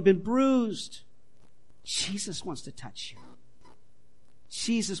broken. You've been bruised. Jesus wants to touch you.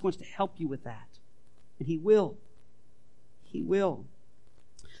 Jesus wants to help you with that. And he will. He will.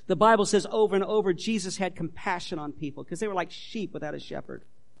 The Bible says over and over, Jesus had compassion on people because they were like sheep without a shepherd.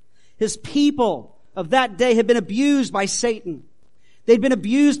 His people of that day had been abused by Satan. They'd been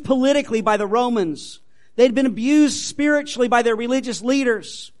abused politically by the Romans. They'd been abused spiritually by their religious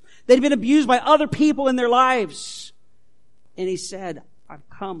leaders. They'd been abused by other people in their lives. And he said, I've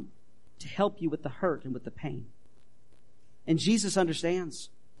come to help you with the hurt and with the pain. And Jesus understands.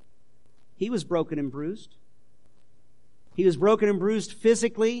 He was broken and bruised. He was broken and bruised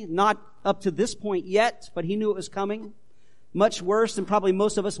physically, not up to this point yet, but he knew it was coming. Much worse than probably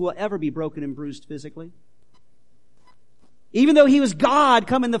most of us will ever be broken and bruised physically. Even though he was God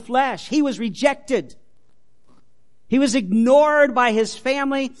come in the flesh, he was rejected. He was ignored by his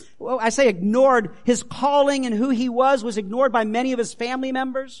family. Well, I say ignored. His calling and who he was ignored by many of his family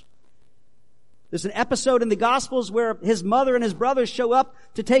members. There's an episode in the Gospels where his mother and his brothers show up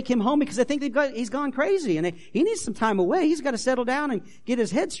to take him home because they think he's gone crazy and he needs some time away. He's got to settle down and get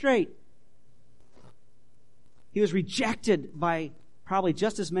his head straight. He was rejected by probably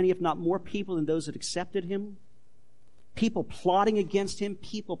just as many, if not more people than those that accepted him. People plotting against him,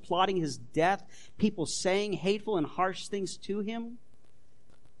 people plotting his death, people saying hateful and harsh things to him.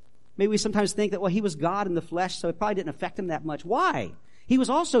 Maybe we sometimes think that, well, he was God in the flesh, so it probably didn't affect him that much. Why? He was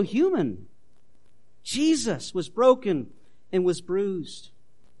also human. Jesus was broken and was bruised.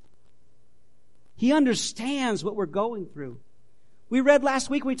 He understands what we're going through. We read last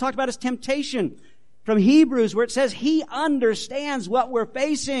week when we talked about his temptation from Hebrews where it says he understands what we're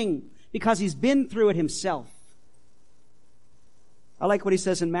facing because he's been through it himself. I like what he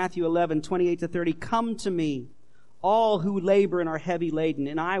says in Matthew 11:28-30. Come to me, all who labor and are heavy laden,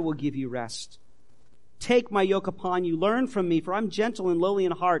 and I will give you rest. Take my yoke upon you. Learn from me, for I'm gentle and lowly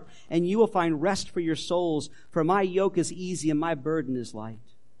in heart, and you will find rest for your souls. For my yoke is easy and my burden is light.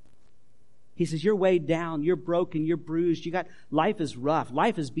 He says, you're weighed down, you're broken, you're bruised, life is rough,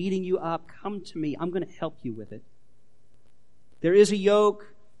 life is beating you up. Come to me. I'm going to help you with it. There is a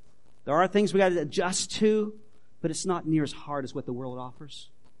yoke. There are things we got to adjust to, but it's not near as hard as what the world offers.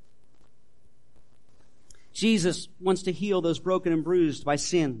 Jesus wants to heal those broken and bruised by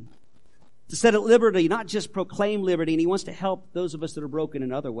sin. To set at liberty, not just proclaim liberty, and he wants to help those of us that are broken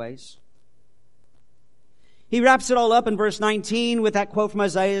in other ways. He wraps it all up in verse 19 with that quote from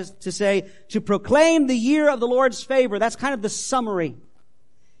Isaiah to say, to proclaim the year of the Lord's favor. That's kind of the summary.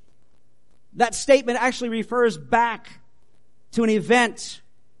 That statement actually refers back to an event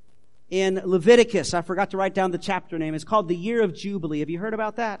in Leviticus. I forgot to write down the chapter name. It's called the Year of Jubilee. Have you heard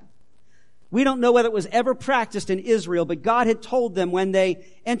about that? We don't know whether it was ever practiced in Israel, but God had told them when they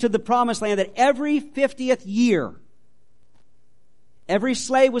entered the Promised Land that every 50th year, every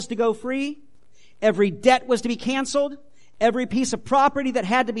slave was to go free, every debt was to be canceled, every piece of property that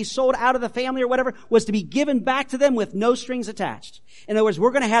had to be sold out of the family or whatever was to be given back to them with no strings attached. In other words,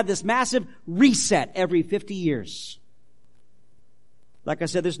 we're going to have this massive reset every 50 years. Like I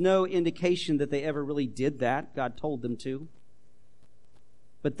said, there's no indication that they ever really did that. God told them to.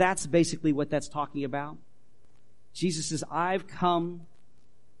 But that's basically what that's talking about. Jesus says, I've come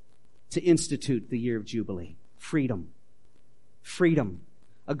to institute the year of Jubilee. Freedom. Freedom.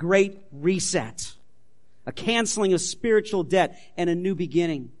 A great reset. A canceling of spiritual debt and a new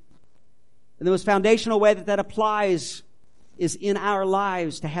beginning. And the most foundational way that applies is in our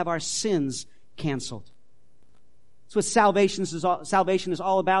lives to have our sins canceled. That's what salvation is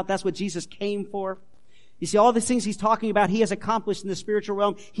all about. That's what Jesus came for. You see, all the things he's talking about, he has accomplished in the spiritual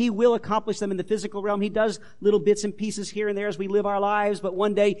realm. He will accomplish them in the physical realm. He does little bits and pieces here and there as we live our lives, but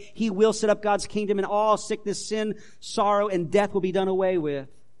one day he will set up God's kingdom and all sickness, sin, sorrow, and death will be done away with.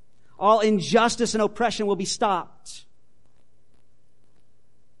 All injustice and oppression will be stopped.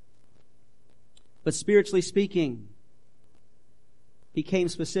 But spiritually speaking, he came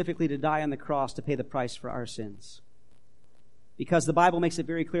specifically to die on the cross to pay the price for our sins. Because the Bible makes it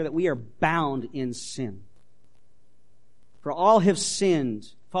very clear that we are bound in sin. For all have sinned,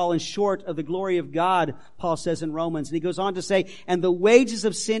 fallen short of the glory of God, Paul says in Romans. And he goes on to say, and the wages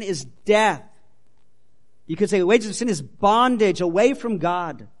of sin is death. You could say the wages of sin is bondage away from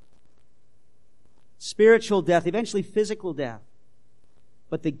God. Spiritual death, eventually physical death.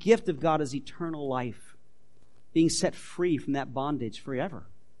 But the gift of God is eternal life. Being set free from that bondage forever.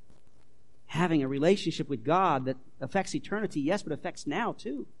 Having a relationship with God that affects eternity, yes, but affects now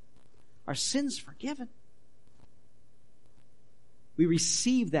too. Our sins forgiven. We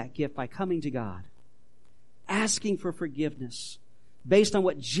receive that gift by coming to God, asking for forgiveness based on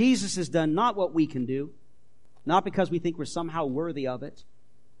what Jesus has done, not what we can do, not because we think we're somehow worthy of it.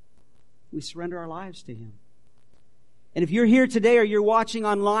 We surrender our lives to Him. And if you're here today or you're watching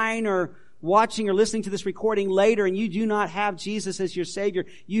online or watching or listening to this recording later and you do not have Jesus as your Savior,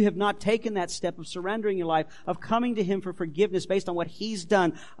 you have not taken that step of surrendering your life, of coming to Him for forgiveness based on what He's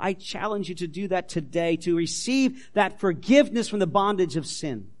done, I challenge you to do that today, to receive that forgiveness from the bondage of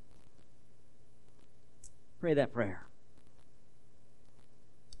sin. Pray that prayer.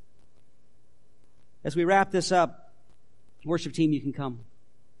 As we wrap this up, worship team, you can come.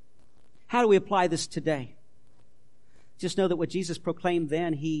 How do we apply this today? Just know that what Jesus proclaimed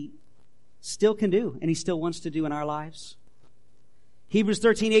then, He still can do, and He still wants to do in our lives. Hebrews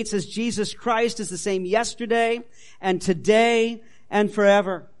 13:8 says, Jesus Christ is the same yesterday and today and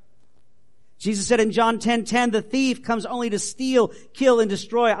forever. Jesus said in John 10:10, the thief comes only to steal, kill, and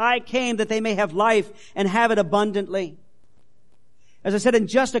destroy. I came that they may have life and have it abundantly. As I said, in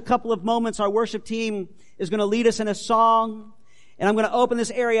just a couple of moments, our worship team is going to lead us in a song. And I'm going to open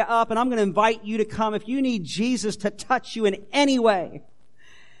this area up, and I'm going to invite you to come. If you need Jesus to touch you in any way,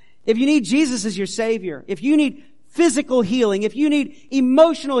 if you need Jesus as your Savior, if you need physical healing, if you need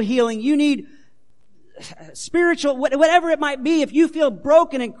emotional healing, you need spiritual, whatever it might be, if you feel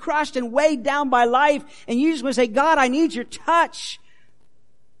broken and crushed and weighed down by life, and you just want to say, God, I need your touch,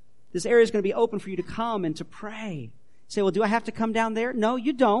 this area is going to be open for you to come and to pray. You say, well, do I have to come down there? No,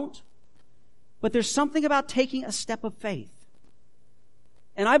 you don't. But there's something about taking a step of faith.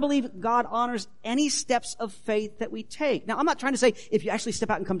 And I believe God honors any steps of faith that we take. Now, I'm not trying to say if you actually step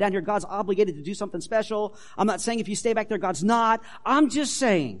out and come down here, God's obligated to do something special. I'm not saying if you stay back there, God's not. I'm just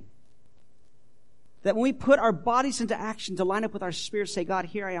saying that when we put our bodies into action to line up with our spirit, say, God,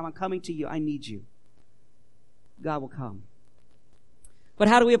 here I am, I'm coming to you, I need you. God will come. But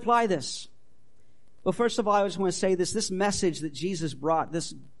how do we apply this? Well, first of all, I just want to say this message that Jesus brought,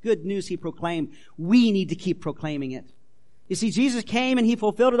 this good news He proclaimed, we need to keep proclaiming it. You see, Jesus came and He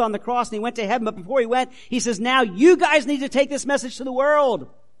fulfilled it on the cross and He went to heaven. But before He went, He says, now you guys need to take this message to the world.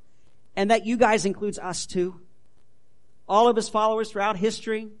 And that you guys includes us too. All of His followers throughout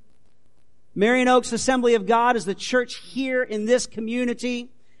history. Marion Oaks Assembly of God is the church here in this community,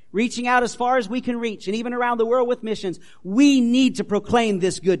 reaching out as far as we can reach and even around the world with missions. We need to proclaim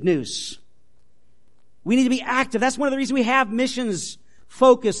this good news. We need to be active. That's one of the reasons we have missions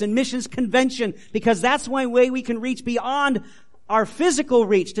focus and missions convention, because that's one way we can reach beyond our physical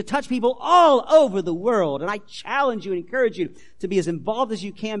reach to touch people all over the world. And I challenge you and encourage you to be as involved as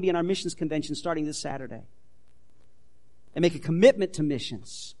you can be in our missions convention starting this Saturday. And make a commitment to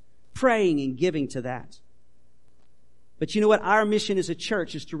missions praying and giving to that. But you know what? Our mission as a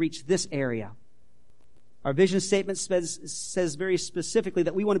church is to reach this area. Our vision statement says very specifically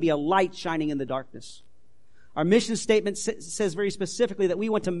that we want to be a light shining in the darkness. Our mission statement says very specifically that we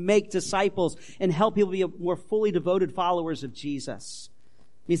want to make disciples and help people be more fully devoted followers of Jesus.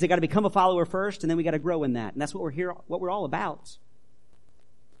 It means they got to become a follower first, and then we got to grow in that. And that's what we're all about.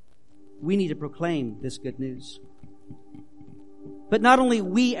 We need to proclaim this good news. But not only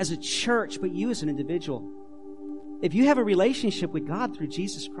we as a church, but you as an individual. If you have a relationship with God through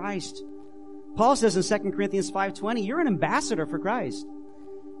Jesus Christ, Paul says in 2 Corinthians 5:20, you're an ambassador for Christ.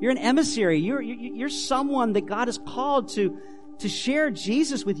 You're an emissary. You're someone that God has called to share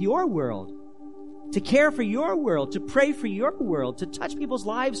Jesus with your world, to care for your world, to pray for your world, to touch people's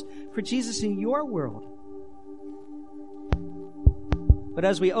lives for Jesus in your world. But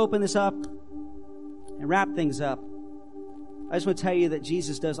as we open this up and wrap things up, I just want to tell you that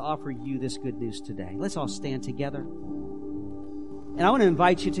Jesus does offer you this good news today. Let's all stand together. And I want to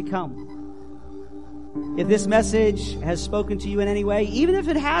invite you to come. If this message has spoken to you in any way, even if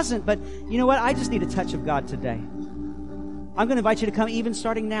it hasn't, but you know what? I just need a touch of God today. I'm going to invite you to come even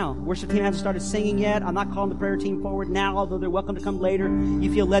starting now. Worship team hasn't started singing yet. I'm not calling the prayer team forward now, although they're welcome to come later. You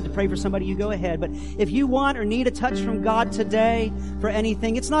feel led to pray for somebody, you go ahead. But if you want or need a touch from God today for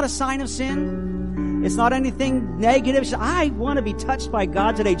anything, it's not a sign of sin. It's not anything negative. I want to be touched by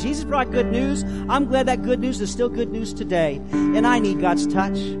God today. Jesus brought good news. I'm glad that good news is still good news today. And I need God's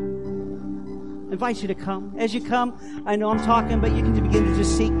touch. I invite you to come. As you come, I know I'm talking, but you can begin to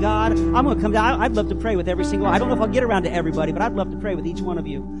just seek God. I'm going to come down. I'd love to pray with every single one. I don't know if I'll get around to everybody, but I'd love to pray with each one of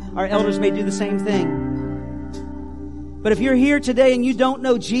you. Our elders may do the same thing. But if you're here today and you don't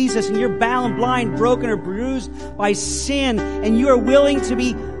know Jesus and you're bound, blind, broken, or bruised by sin, and you are willing to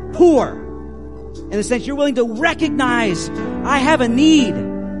be poor, in the sense you're willing to recognize, I have a need,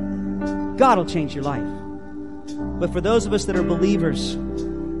 God will change your life. But for those of us that are believers,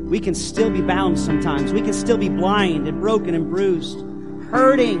 we can still be bound sometimes. We can still be blind and broken and bruised,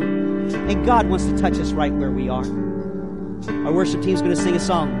 hurting. And God wants to touch us right where we are. Our worship team's going to sing a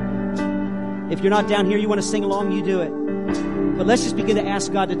song. If you're not down here, you want to sing along, you do it. But let's just begin to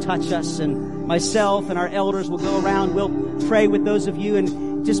ask God to touch us. And myself and our elders will go around. We'll pray with those of you.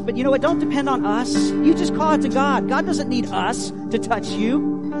 But you know what? Don't depend on us. You just call it to God. God doesn't need us to touch you.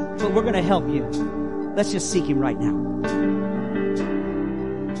 But we're going to help you. Let's just seek Him right now.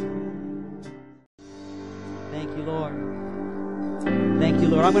 Thank you,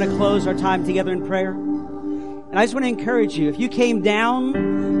 Lord. I'm going to close our time together in prayer. And I just want to encourage you. If you came down,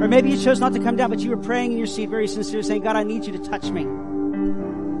 or maybe you chose not to come down, but you were praying in your seat very sincere, saying, God, I need you to touch me.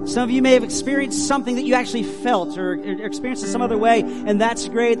 Some of you may have experienced something that you actually felt or experienced in some other way, and that's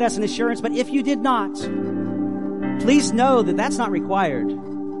great. That's an assurance. But if you did not, please know that that's not required.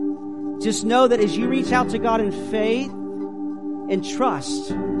 Just know that as you reach out to God in faith and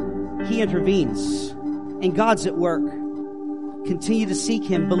trust, He intervenes. And God's at work. Continue to seek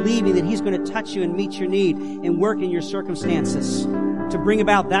Him, believing that He's going to touch you and meet your need and work in your circumstances to bring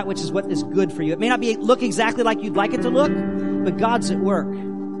about that which is what is good for you. It may not look exactly like you'd like it to look, but God's at work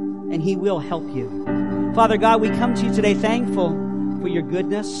and He will help you. Father God, we come to you today thankful for your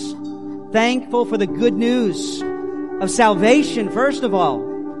goodness, thankful for the good news of salvation, first of all.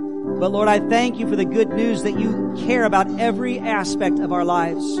 But Lord, I thank you for the good news that you care about every aspect of our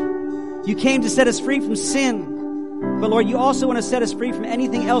lives. You came to set us free from sin. But Lord, you also want to set us free from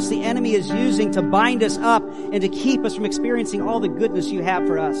anything else the enemy is using to bind us up and to keep us from experiencing all the goodness you have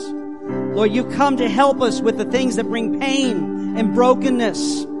for us. Lord, you come to help us with the things that bring pain and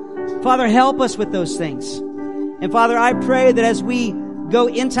brokenness. Father, help us with those things. And Father, I pray that as we go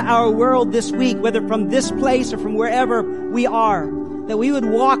into our world this week, whether from this place or from wherever we are, that we would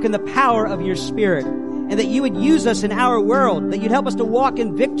walk in the power of your Spirit and that you would use us in our world, that you'd help us to walk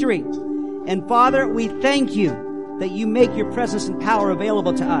in victory. And Father, we thank you that you make your presence and power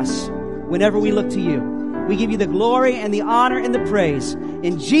available to us whenever we look to you. We give you the glory and the honor and the praise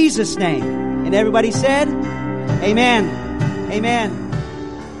in Jesus' name. And everybody said, amen. Amen.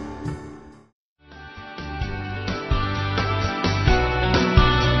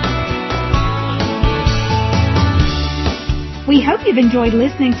 We hope you've enjoyed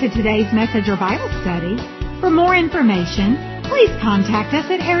listening to today's message or Bible study. For more information, please contact us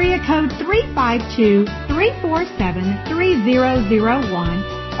at area code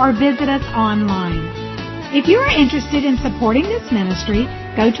 352-347-3001 or visit us online. If you are interested in supporting this ministry,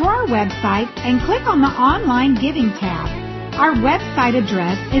 go to our website and click on the Online Giving tab. Our website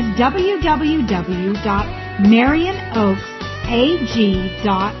address is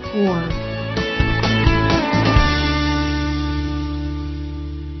www.marionoaksag.org.